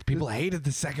back. People hated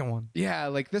the second one. yeah,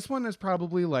 like this one is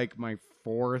probably like my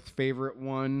fourth favorite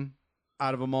one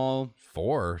out of them all.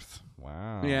 Fourth.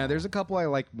 Wow. Yeah, there's a couple I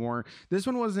like more. This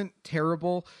one wasn't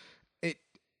terrible. It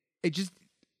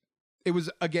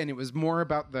was more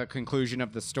about the conclusion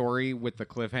of the story with the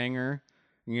cliffhanger.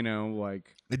 You know,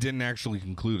 like It didn't actually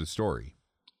conclude a story.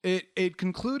 it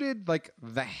concluded like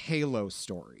the Halo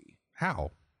story.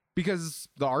 How? Because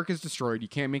the Ark is destroyed, you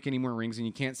can't make any more rings, and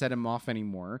you can't set them off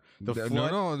anymore. The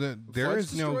flood, there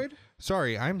flood's is no. destroyed?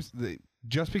 Sorry,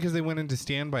 just because they went into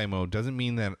standby mode doesn't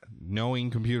mean that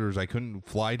knowing computers, I couldn't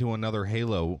fly to another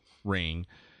Halo ring,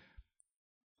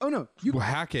 Oh no,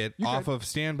 hack it off could. of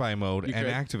standby mode, You and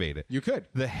could. activate it. you could.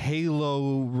 The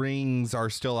Halo rings are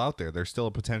still out there. They're still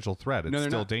a potential threat. It's No, they're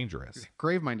still not. dangerous.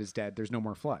 Gravemind is dead. There's no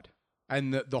more flood.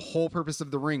 And the whole purpose of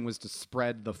the ring was to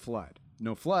spread the flood.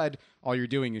 No flood, all you're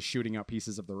doing is shooting out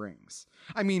pieces of the rings.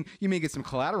 I mean, you may get some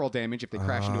collateral damage if they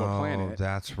crash into a planet.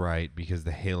 That's right, because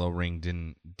the Halo ring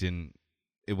didn't.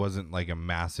 It wasn't like a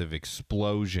massive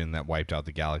explosion that wiped out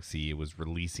the galaxy. It was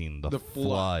releasing the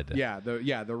flood. Yeah,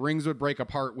 the rings would break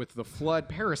apart with the flood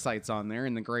parasites on there,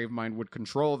 and the Gravemind would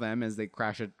control them as they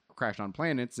crashed on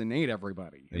planets and ate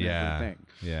everybody. And everything.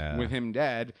 Yeah. With him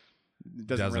dead, it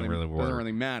doesn't really work. Doesn't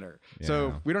really matter. Yeah.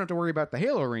 So we don't have to worry about the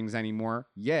Halo rings anymore.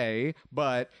 Yay!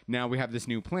 But now we have this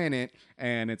new planet,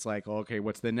 and it's like, okay,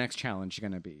 what's the next challenge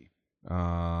going to be?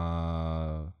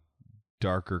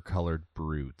 Darker colored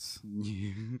brutes.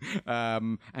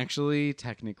 Actually,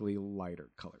 technically lighter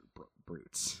colored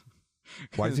brutes.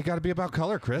 Why does it got to be about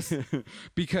color, Chris?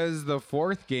 Because the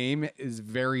fourth game is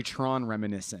very Tron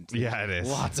reminiscent. Yeah, it is.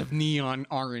 Lots of neon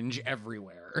orange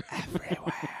everywhere.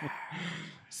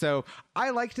 So I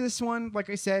liked this one. Like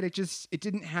I said, it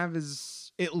didn't have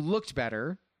it looked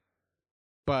better,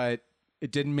 but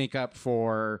it didn't make up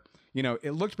for,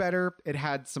 it looked better. It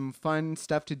had some fun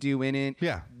stuff to do in it.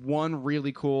 Yeah. One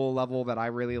really cool level that I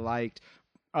really liked.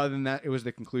 Other than that, it was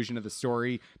the conclusion of the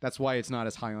story. That's why it's not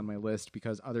as high on my list,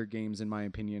 because other games, in my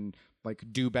opinion, like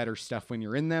do better stuff when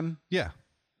you're in them. Yeah.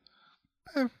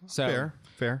 So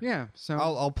Fair. yeah. So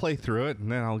I'll play through it,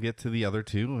 and then I'll get to the other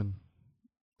two, and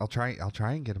I'll try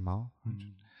and get them all.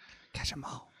 Catch them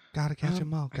all. Gotta catch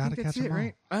them all. Gotta catch them all.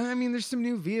 right? I mean, there's some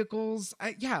new vehicles.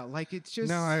 It's just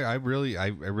No, I really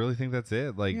think that's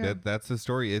it. Like Yeah. that's the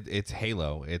story. It's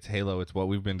Halo. It's Halo. It's what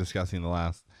we've been discussing the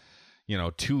last,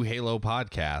 2 Halo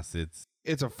podcasts.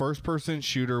 It's a first-person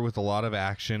shooter with a lot of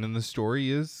action, and the story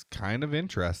is kind of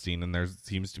interesting, and there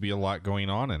seems to be a lot going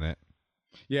on in it.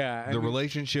 yeah. The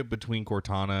relationship between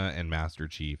Cortana and Master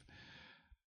Chief,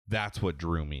 that's what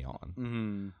drew me on.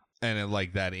 Mm-hmm. And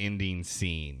like that ending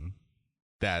scene,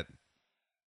 that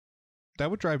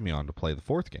would drive me on to play the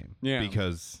fourth game. Yeah.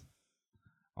 Because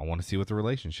I want to see what the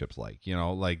relationship's like.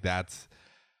 Like that's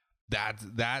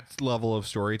level of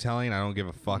storytelling. I don't give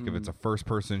a fuck if it's a first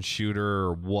person shooter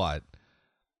or what.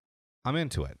 I'm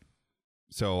into it.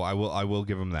 So I will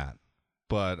give him that.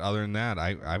 But other than that,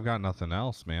 I've got nothing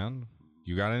else, man.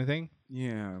 You got anything?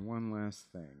 Yeah. One last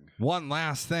thing. One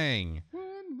last thing.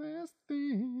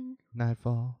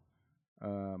 Nightfall.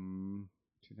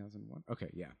 2001. Okay,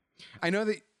 yeah. I know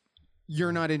that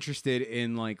you're not interested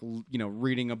in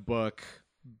reading a book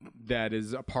that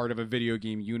is a part of a video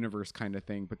game universe kind of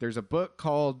thing, but there's a book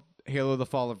called Halo: The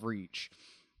Fall of Reach.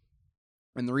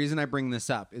 And the reason I bring this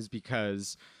up is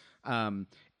because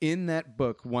in that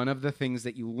book, one of the things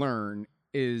that you learn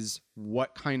is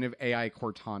what kind of AI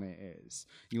Cortana is.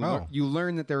 You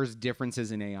learn that there's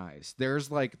differences in AIs. There's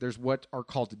what are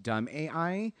called dumb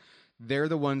AI. They're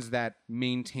the ones that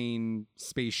maintain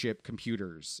spaceship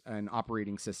computers and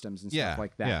operating systems and stuff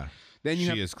like that. Yeah. Then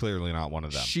She is clearly not one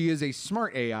of them. She is a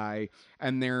smart AI,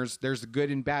 and there's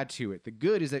good and bad to it. The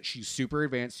good is that she's super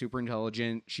advanced, super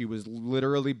intelligent. She was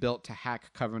literally built to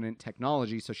hack Covenant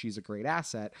technology, so she's a great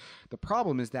asset. The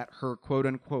problem is that her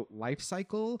quote-unquote life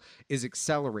cycle is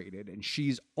accelerated, and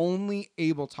she's only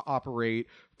able to operate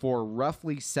for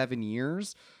roughly 7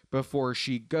 years before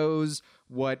she goes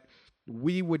what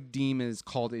we would deem as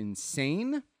called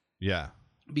insane. Yeah.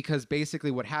 Because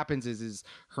basically what happens is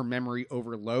her memory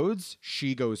overloads,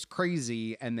 she goes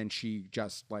crazy, and then she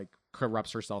just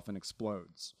corrupts herself and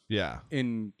explodes. Yeah.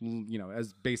 In,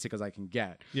 as basic as I can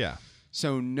get. Yeah.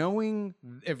 So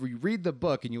if we read the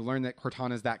book and you learn that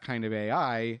Cortana is that kind of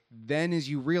AI, then as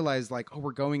you realize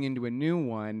we're going into a new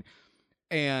one,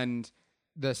 and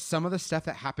some of the stuff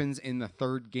that happens in the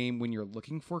third game when you're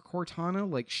looking for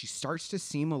Cortana, she starts to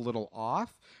seem a little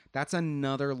off. That's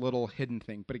another little hidden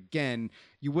thing. But again,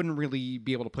 you wouldn't really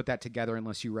be able to put that together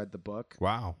unless you read the book.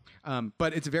 Wow.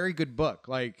 But it's a very good book.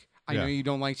 I know you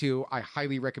don't like to. I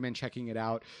highly recommend checking it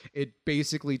out. It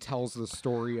basically tells the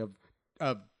story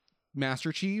of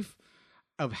Master Chief,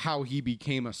 of how he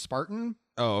became a Spartan.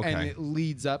 Oh, okay. And it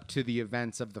leads up to the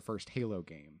events of the first Halo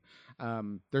game.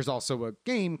 There's also a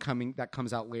game that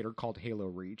comes out later called Halo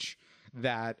Reach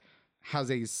that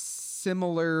has a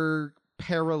similar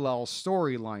parallel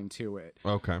storyline to it.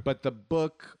 Okay. But the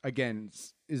book, again,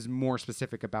 is more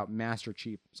specific about Master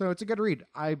Chief. So it's a good read.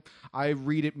 I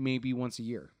read it maybe once a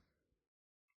year.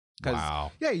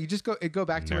 Wow. Yeah, you just go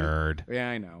back to nerd. Yeah,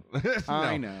 I know. No.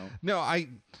 I know. No,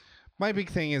 my big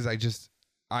thing is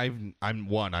I'm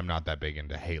not that big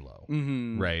into Halo.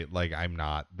 Mm-hmm. Right? Like I'm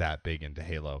not that big into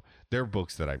Halo. There are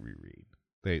books that I reread.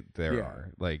 There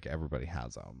are. Like everybody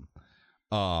has them.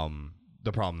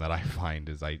 The problem that I find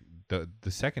is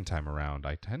the second time around,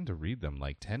 I tend to read them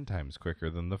like 10 times quicker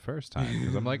than the first time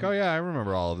because I'm like, oh yeah, I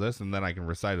remember all of this, and then I can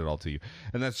recite it all to you,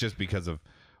 and that's just because of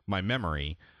my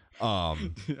memory.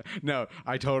 No,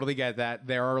 I totally get that.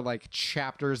 There are like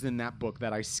chapters in that book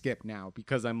that I skip now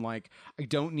because I'm like, I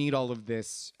don't need all of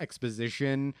this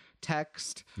exposition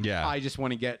text. Yeah. I just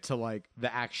want to get to like the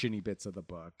actiony bits of the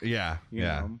book. Yeah, You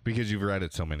yeah, know? because you've read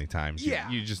it so many times. Yeah.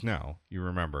 You just know, you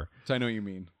remember. So I know what you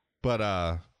mean.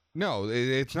 But no,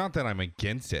 it's not that I'm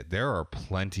against it. There are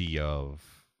plenty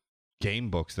of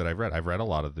game books that I've read. I've read a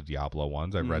lot of the Diablo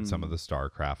ones. I've read some of the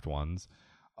StarCraft ones.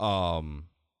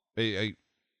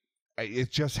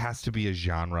 It just has to be a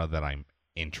genre that I'm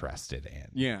interested in.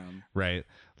 Yeah. Right?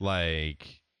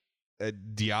 Like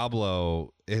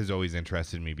Diablo has always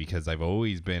interested me because I've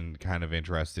always been kind of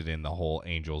interested in the whole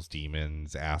angels,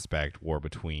 demons aspect, War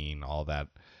Between, all that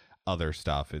other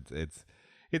stuff.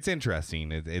 It's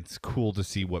interesting. It's cool to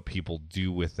see what people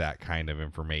do with that kind of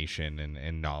information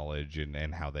and knowledge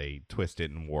and how they twist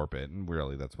it and warp it. And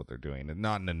really, that's what they're doing. And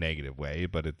not in a negative way,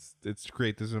 but it's to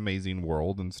create this amazing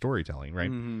world and storytelling,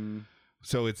 right? Mm-hmm.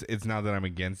 So it's not that I'm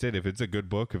against it. If it's a good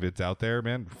book, if it's out there,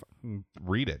 man,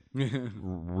 read it.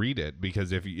 Read it,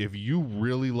 because if you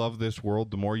really love this world,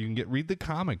 the more you can get, read the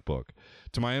comic book.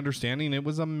 To my understanding, it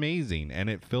was amazing, and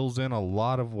it fills in a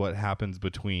lot of what happens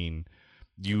between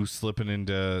you slipping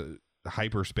into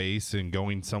hyperspace and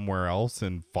going somewhere else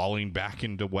and falling back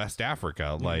into West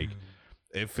Africa. Like,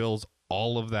 it fills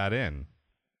all of that in.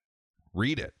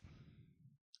 Read it.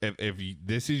 If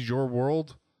this is your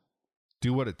world,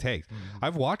 do what it takes.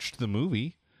 I've watched the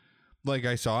movie. Like,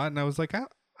 I saw it and I was like,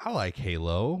 I like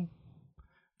Halo.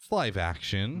 It's live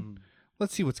action.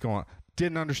 Let's see what's going on.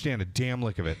 Didn't understand a damn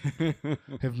lick of it.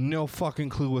 Have no fucking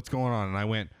clue what's going on. And I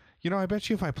went, I bet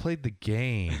you if I played the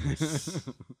games,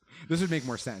 this would make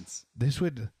more sense. this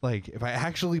would, like, if I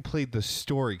actually played the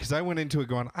story, because I went into it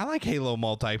going, I like Halo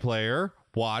multiplayer.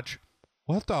 Watch.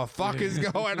 What the fuck is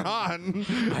going on?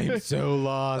 I am so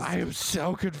lost. I am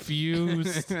so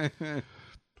confused.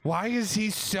 Why is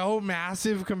he so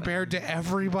massive compared to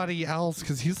everybody else?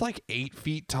 Because he's like 8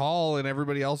 feet tall and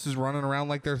everybody else is running around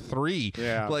like they're 3.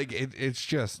 Yeah. Like,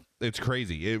 it's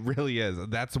crazy. It really is.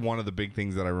 That's one of the big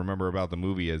things that I remember about the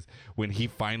movie is when he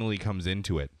finally comes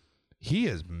into it, he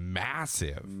is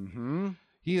massive. Mm-hmm.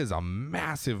 He is a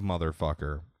massive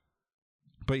motherfucker.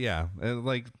 But yeah,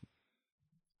 like,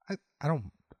 I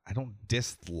don't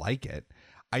dislike it.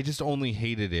 I just only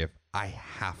hate it if I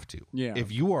have to. Yeah.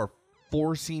 If you are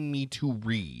forcing me to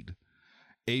read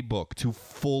a book to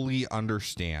fully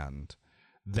understand,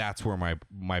 that's where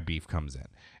my beef comes in.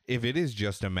 If it is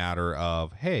just a matter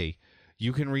of, hey,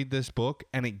 you can read this book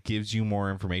and it gives you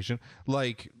more information,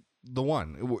 like the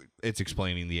one, it's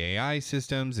explaining the AI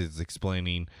systems, it's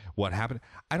explaining what happened.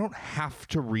 I don't have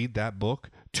to read that book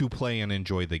to play and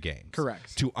enjoy the games.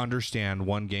 Correct. To understand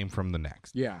one game from the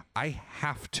next. Yeah. I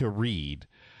have to read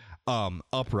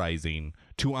Uprising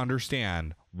to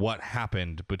understand what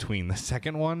happened between the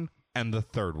second one and the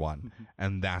third one.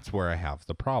 And that's where I have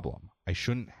the problem. I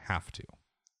shouldn't have to.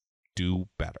 Do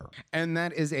better. And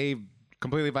that is a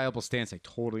completely viable stance. I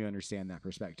totally understand that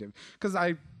perspective. Because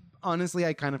I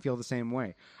kind of feel the same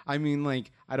way. I mean,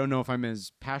 like, I don't know if I'm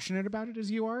as passionate about it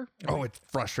as you are. Oh, it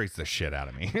frustrates the shit out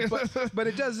of me. but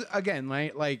it does, again,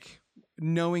 right? Like,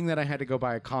 knowing that I had to go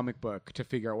buy a comic book to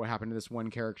figure out what happened to this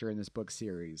one character in this book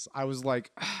series, I was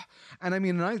like, and I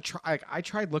mean, I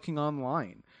tried looking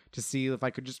online to see if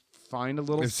I could just find a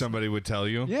little, if somebody would tell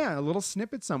you, a little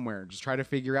snippet somewhere, just try to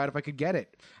figure out if I could get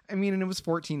it. I mean, and it was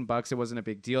 $14. It wasn't a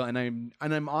big deal, and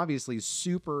I'm obviously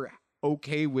super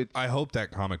okay with. I hope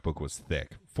that comic book was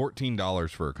thick. $14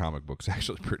 for a comic book is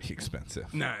actually pretty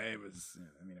expensive. No, it was.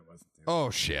 I mean, it wasn't. Oh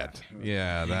shit!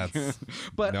 Yeah, that's.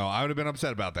 But no, I would have been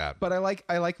upset about that. But I like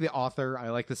the author. I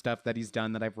like the stuff that he's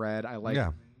done that I've read. I like.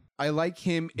 Yeah. I like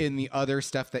him in the other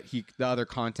stuff the other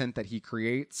content that he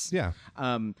creates. Yeah.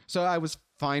 So I was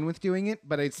fine with doing it,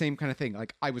 but it's same kind of thing.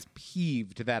 Like, I was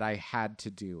peeved that I had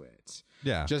to do it.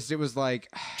 Yeah. It was like,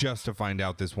 Just to find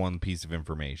out this one piece of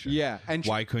information. yeah. And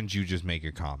Why couldn't you just make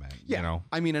a comment? yeah, You know?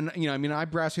 I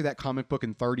browsed through that comic book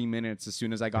in 30 minutes as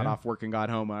soon as I got off work and got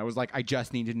home. I was like, I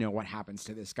just need to know what happens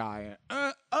to this guy.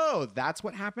 Oh, that's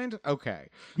what happened? Okay.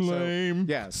 Lame.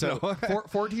 So, yeah. So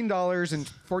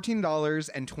 $14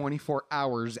 and 24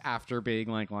 hours after being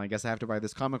like, well, I guess I have to buy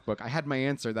this comic book. I had my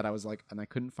answer that I was like, and I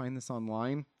couldn't find this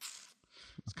online.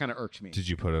 It's kind of irked me. Did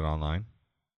you put it online?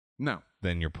 No.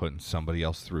 Then you're putting somebody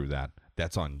else through that.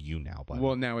 That's on you now, buddy.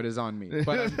 Well, now it is on me.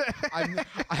 But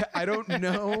I don't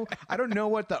know. I don't know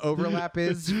what the overlap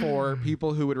is for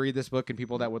people who would read this book and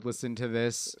people that would listen to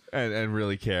this and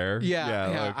really care.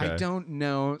 Yeah. Okay. I don't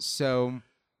know. So,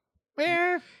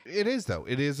 It is though.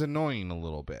 It is annoying a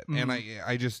little bit, and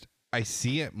I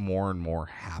see it more and more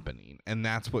happening, and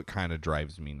that's what kind of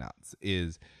drives me nuts.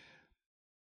 Is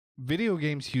video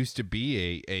games used to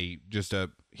be a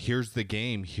here's the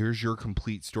game, here's your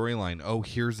complete storyline. Oh,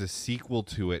 here's a sequel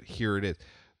to it. Here it is.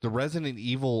 The Resident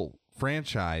Evil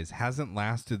franchise hasn't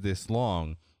lasted this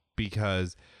long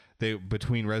because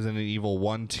between Resident Evil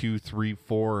 1, 2, 3,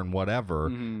 4, and whatever,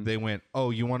 they went, oh,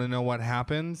 you want to know what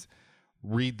happens?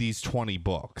 Read these 20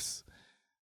 books.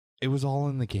 It was all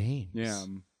in the games. yeah.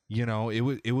 You know,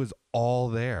 it was all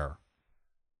there.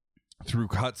 Through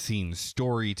cutscenes,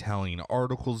 storytelling,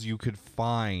 articles you could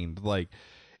find. Like,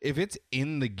 if it's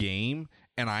in the game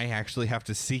and I actually have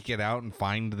to seek it out and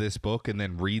find this book and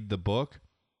then read the book,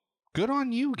 good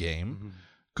on you, game. Mm-hmm.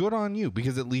 Good on you,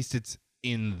 because at least it's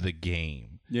in the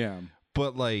game. Yeah.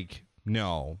 But, like,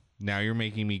 no. Now you're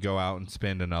making me go out and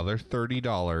spend another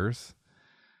 $30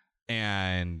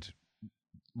 and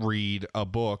read a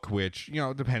book, which, you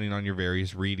know, depending on your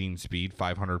various reading speed,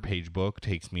 500-page book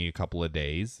takes me a couple of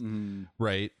days,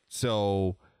 right?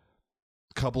 So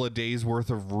a couple of days worth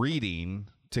of reading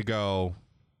to go,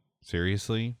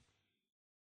 seriously?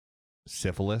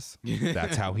 Syphilis?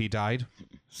 That's how he died?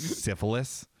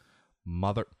 Syphilis?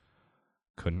 Mother...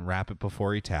 Couldn't wrap it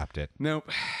before he tapped it. Nope.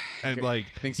 And like,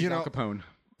 thinks he's Al Capone.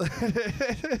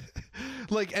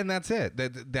 Like, and that's it.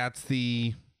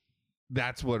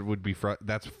 That's what would be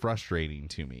that's frustrating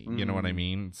to me. You know what I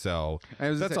mean? So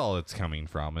that's all it's coming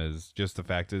from, is just the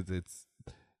fact that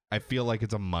I feel like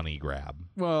it's a money grab.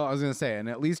 Well, I was going to say, and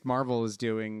at least Marvel is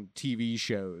doing TV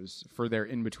shows for their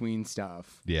in-between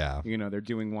stuff. Yeah. You know, they're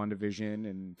doing WandaVision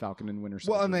and Falcon and Winter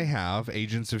Soldier. Well, and they have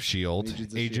Agents of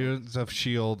S.H.I.E.L.D. Agents of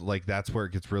S.H.I.E.L.D., like, that's where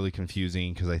it gets really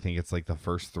confusing, because I think it's like the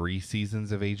first 3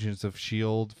 seasons of Agents of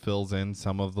S.H.I.E.L.D. fills in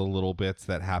some of the little bits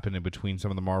that happen in between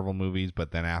some of the Marvel movies,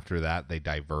 but then after that, they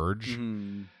diverge.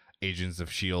 Agents of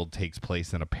S.H.I.E.L.D. takes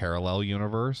place in a parallel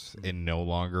universe and no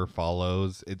longer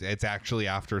follows. It's actually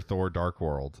after Thor Dark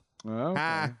World. Oh,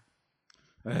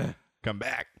 okay. Come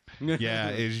back. Yeah,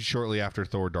 it's shortly after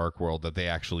Thor Dark World that they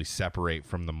actually separate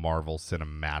from the Marvel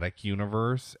Cinematic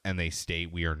Universe, and they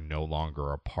state we are no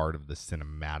longer a part of the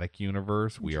cinematic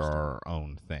universe. We are our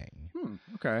own thing.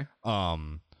 Okay.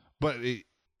 But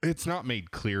it's not made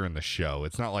clear in the show.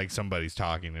 It's not like somebody's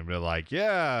talking and be like,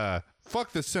 yeah,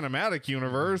 fuck the cinematic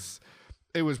universe.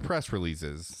 It was press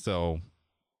releases. So,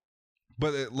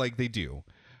 but like, they do.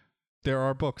 There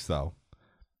are books though.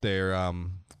 They're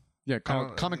yeah,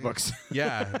 comic books.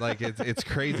 Yeah, like it's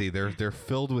crazy. They're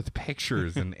filled with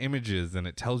pictures and images, and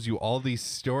it tells you all these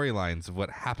storylines of what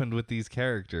happened with these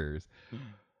characters.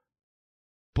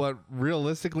 But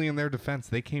realistically, in their defense,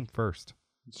 they came first.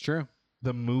 It's true.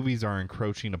 The movies are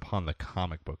encroaching upon the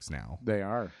comic books now. They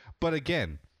are. But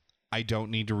again, I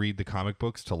don't need to read the comic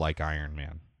books to like Iron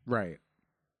Man. Right.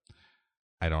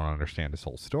 I don't understand his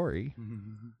whole story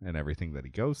and everything that he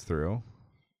goes through.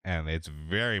 And it's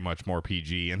very much more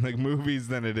PG in the movies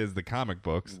than it is the comic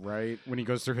books. Right. When he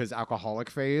goes through his alcoholic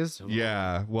phase.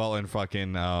 Yeah. Well, and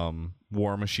fucking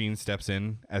War Machine steps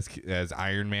in as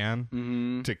Iron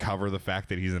Man to cover the fact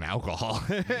that he's an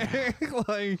alcoholic.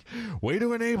 Like, way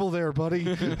to enable there,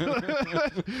 buddy.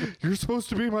 You're supposed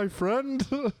to be my friend.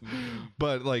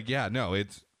 But like, yeah, no, I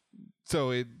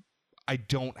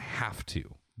don't have to.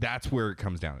 That's where it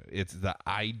comes down. It's the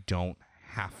I don't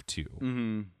have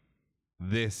to.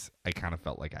 This, I kind of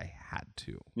felt like I had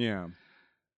to. Yeah.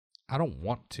 I don't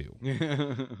want to.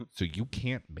 So you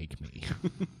can't make me.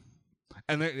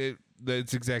 And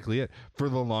that's exactly it. For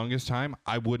the longest time,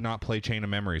 I would not play Chain of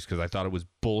Memories because I thought it was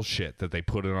bullshit that they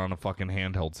put it on a fucking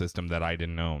handheld system that I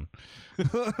didn't own.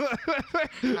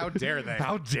 How dare they?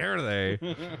 How dare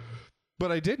they?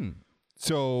 But I didn't.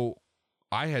 So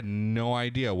I had no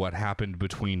idea what happened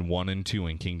between 1 and 2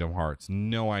 in Kingdom Hearts.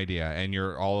 No idea. And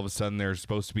you're all of a sudden there's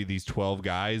supposed to be these 12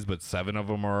 guys, but 7 of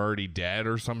them are already dead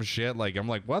or some shit. Like, I'm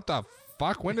like, what the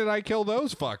fuck? When did I kill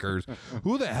those fuckers?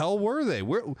 Who the hell were they?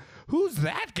 Who's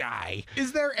that guy?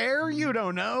 Is there air you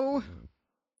don't know?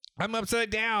 I'm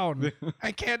upside down.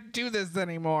 I can't do this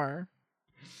anymore.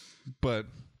 But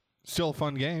still a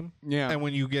fun game. Yeah. And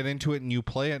when you get into it and you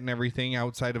play it and everything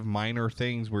outside of minor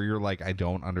things where you're like, I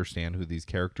don't understand who these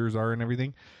characters are and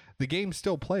everything, the game's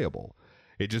still playable.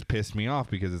 It just pissed me off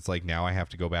because it's like now I have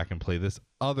to go back and play this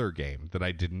other game that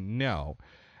I didn't know.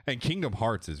 And Kingdom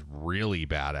Hearts is really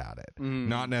bad at it.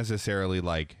 Not necessarily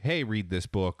like, hey, read this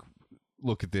book,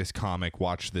 look at this comic,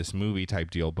 watch this movie type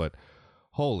deal, but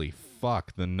holy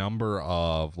fuck, the number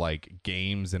of like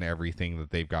games and everything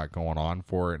that they've got going on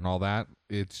for it and all that,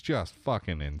 it's just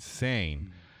fucking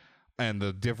insane. And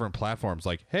the different platforms,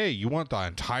 like, hey, you want the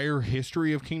entire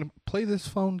history of Kingdom? Play this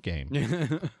phone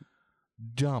game.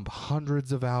 Dump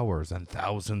hundreds of hours and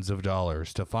thousands of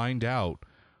dollars to find out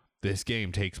this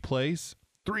game takes place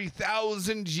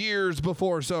 3,000 years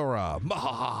before Sora.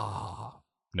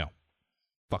 No.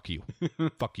 Fuck you.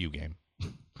 Fuck you, game.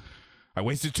 I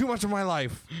wasted too much of my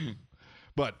life.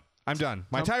 But I'm done.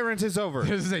 My tyrant is over.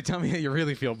 Tell me how you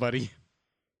really feel, buddy.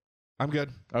 I'm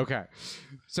good. Okay.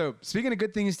 So speaking of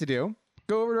good things to do,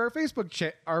 go over to our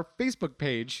Facebook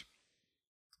page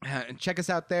and check us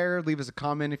out there. Leave us a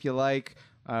comment if you like.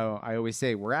 I always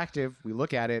say we're active. We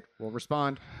look at it. We'll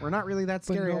respond. We're not really that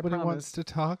scary. But nobody I promise. wants to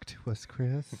talk to us,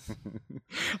 Chris.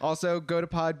 Also, go to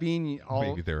Podbean.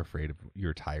 Maybe they're afraid of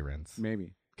your tyrants.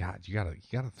 Maybe. God, you gotta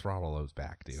throttle those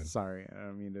back, dude. Sorry, I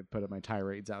don't mean to put my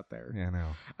tirades out there. Yeah, I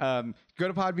know. Go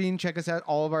to Podbean, check us out.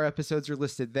 All of our episodes are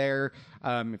listed there.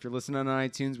 If you're listening on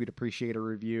iTunes, we'd appreciate a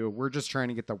review. We're just trying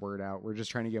to get the word out. We're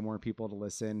just trying to get more people to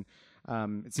listen.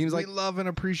 It seems like we love and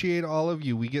appreciate all of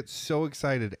you. We get so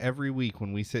excited every week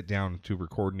when we sit down to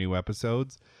record new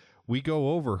episodes. We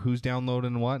go over who's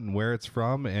downloading what and where it's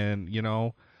from, and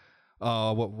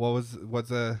what's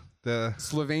the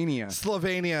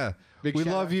Slovenia. Big We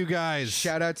shout love out. you guys.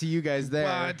 Shout out to you guys there.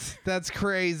 What? That's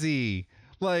crazy.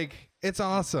 Like, it's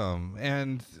awesome.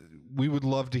 And we would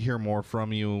love to hear more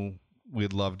from you.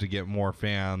 We'd love to get more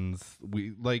fans.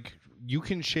 You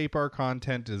can shape our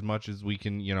content as much as we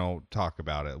can, talk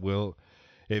about it.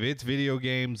 If it's video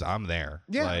games, I'm there.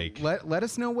 Yeah. Let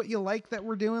us know what you like that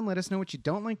we're doing. Let us know what you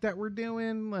don't like that we're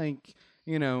doing.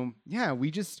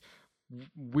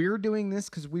 We're doing this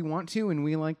because we want to, and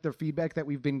we like the feedback that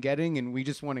we've been getting, and we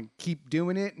just want to keep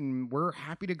doing it, and we're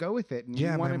happy to go with it. And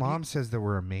yeah, my mom says that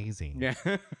we're amazing. Yeah.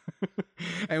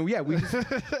 And yeah, we're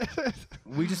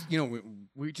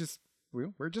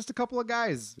just a couple of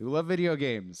guys who love video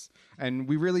games, and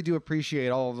we really do appreciate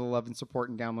all of the love and support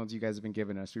and downloads you guys have been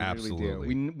giving us. We Absolutely.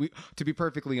 really do. We to be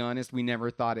perfectly honest, we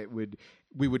never thought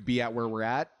we would be at where we're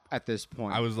at this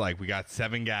point. I was like, we got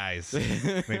 7 guys. They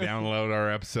download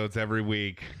our episodes every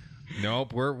week.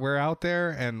 Nope, we're out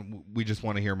there, and we just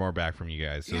want to hear more back from you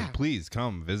guys. So please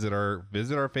come visit our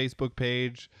Facebook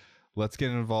page. Let's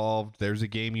get involved. There's a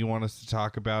game you want us to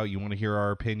talk about. You want to hear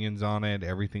our opinions on it,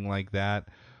 everything like that.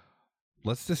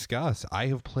 Let's discuss. I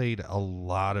have played a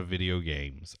lot of video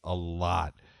games, a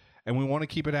lot. And we want to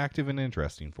keep it active and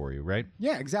interesting for you, right?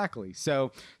 Yeah, exactly.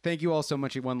 So thank you all so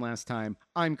much one last time.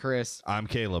 I'm Chris. I'm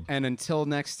Caleb. And until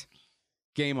next,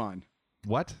 game on.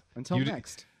 What? Until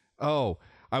next. Oh,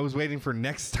 I was waiting for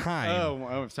next time.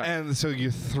 Oh, sorry. And so you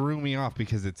threw me off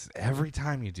because it's every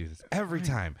time you do this. Every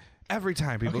time. Every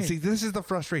time people Okay. see, this is the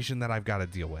frustration that I've got to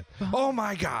deal with. Oh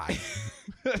my God.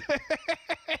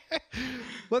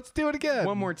 Let's do it again.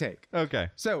 One more take. Okay.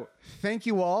 So thank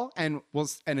you all, and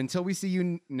until we see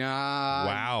you.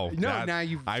 Wow.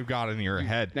 I've got it in your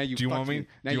head. Now you. Do you want me?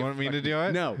 Do you want me to do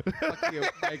it? No. Fuck you.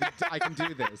 I can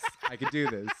do this. I can do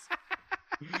this.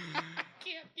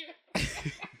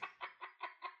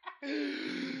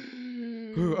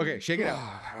 Okay, shake it out.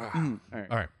 All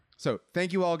right. So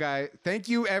thank you all, guys. Thank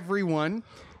you, everyone.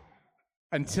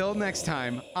 Until next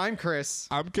time, I'm Chris.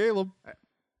 I'm Caleb.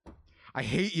 I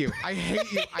hate you. I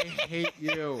hate you. I hate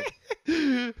you.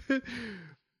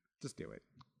 Just do it.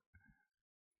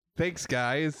 Thanks,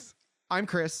 guys. I'm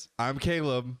Chris. I'm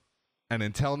Caleb. And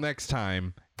until next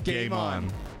time, game on.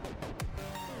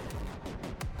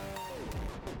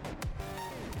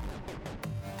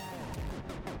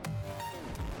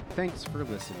 Thanks for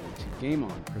listening to Game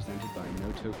On, presented by No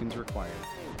Tokens Required.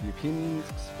 The opinions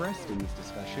expressed in this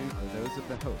discussion are those of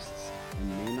the hosts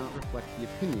and may not reflect the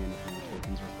opinion of No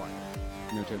Tokens Required.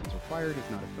 No Tokens Required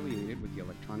is not affiliated with the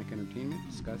electronic entertainment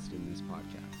discussed in this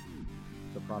podcast.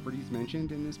 The properties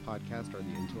mentioned in this podcast are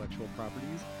the intellectual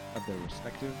properties of their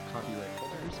respective copyright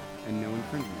holders, and no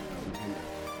infringement is intended.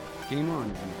 Game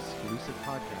On is an exclusive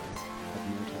podcast of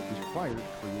No Tokens Required,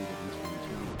 created in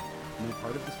 2020. No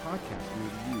part of this podcast may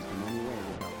be used in any way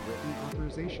without written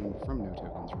authorization from No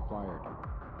Tokens Required.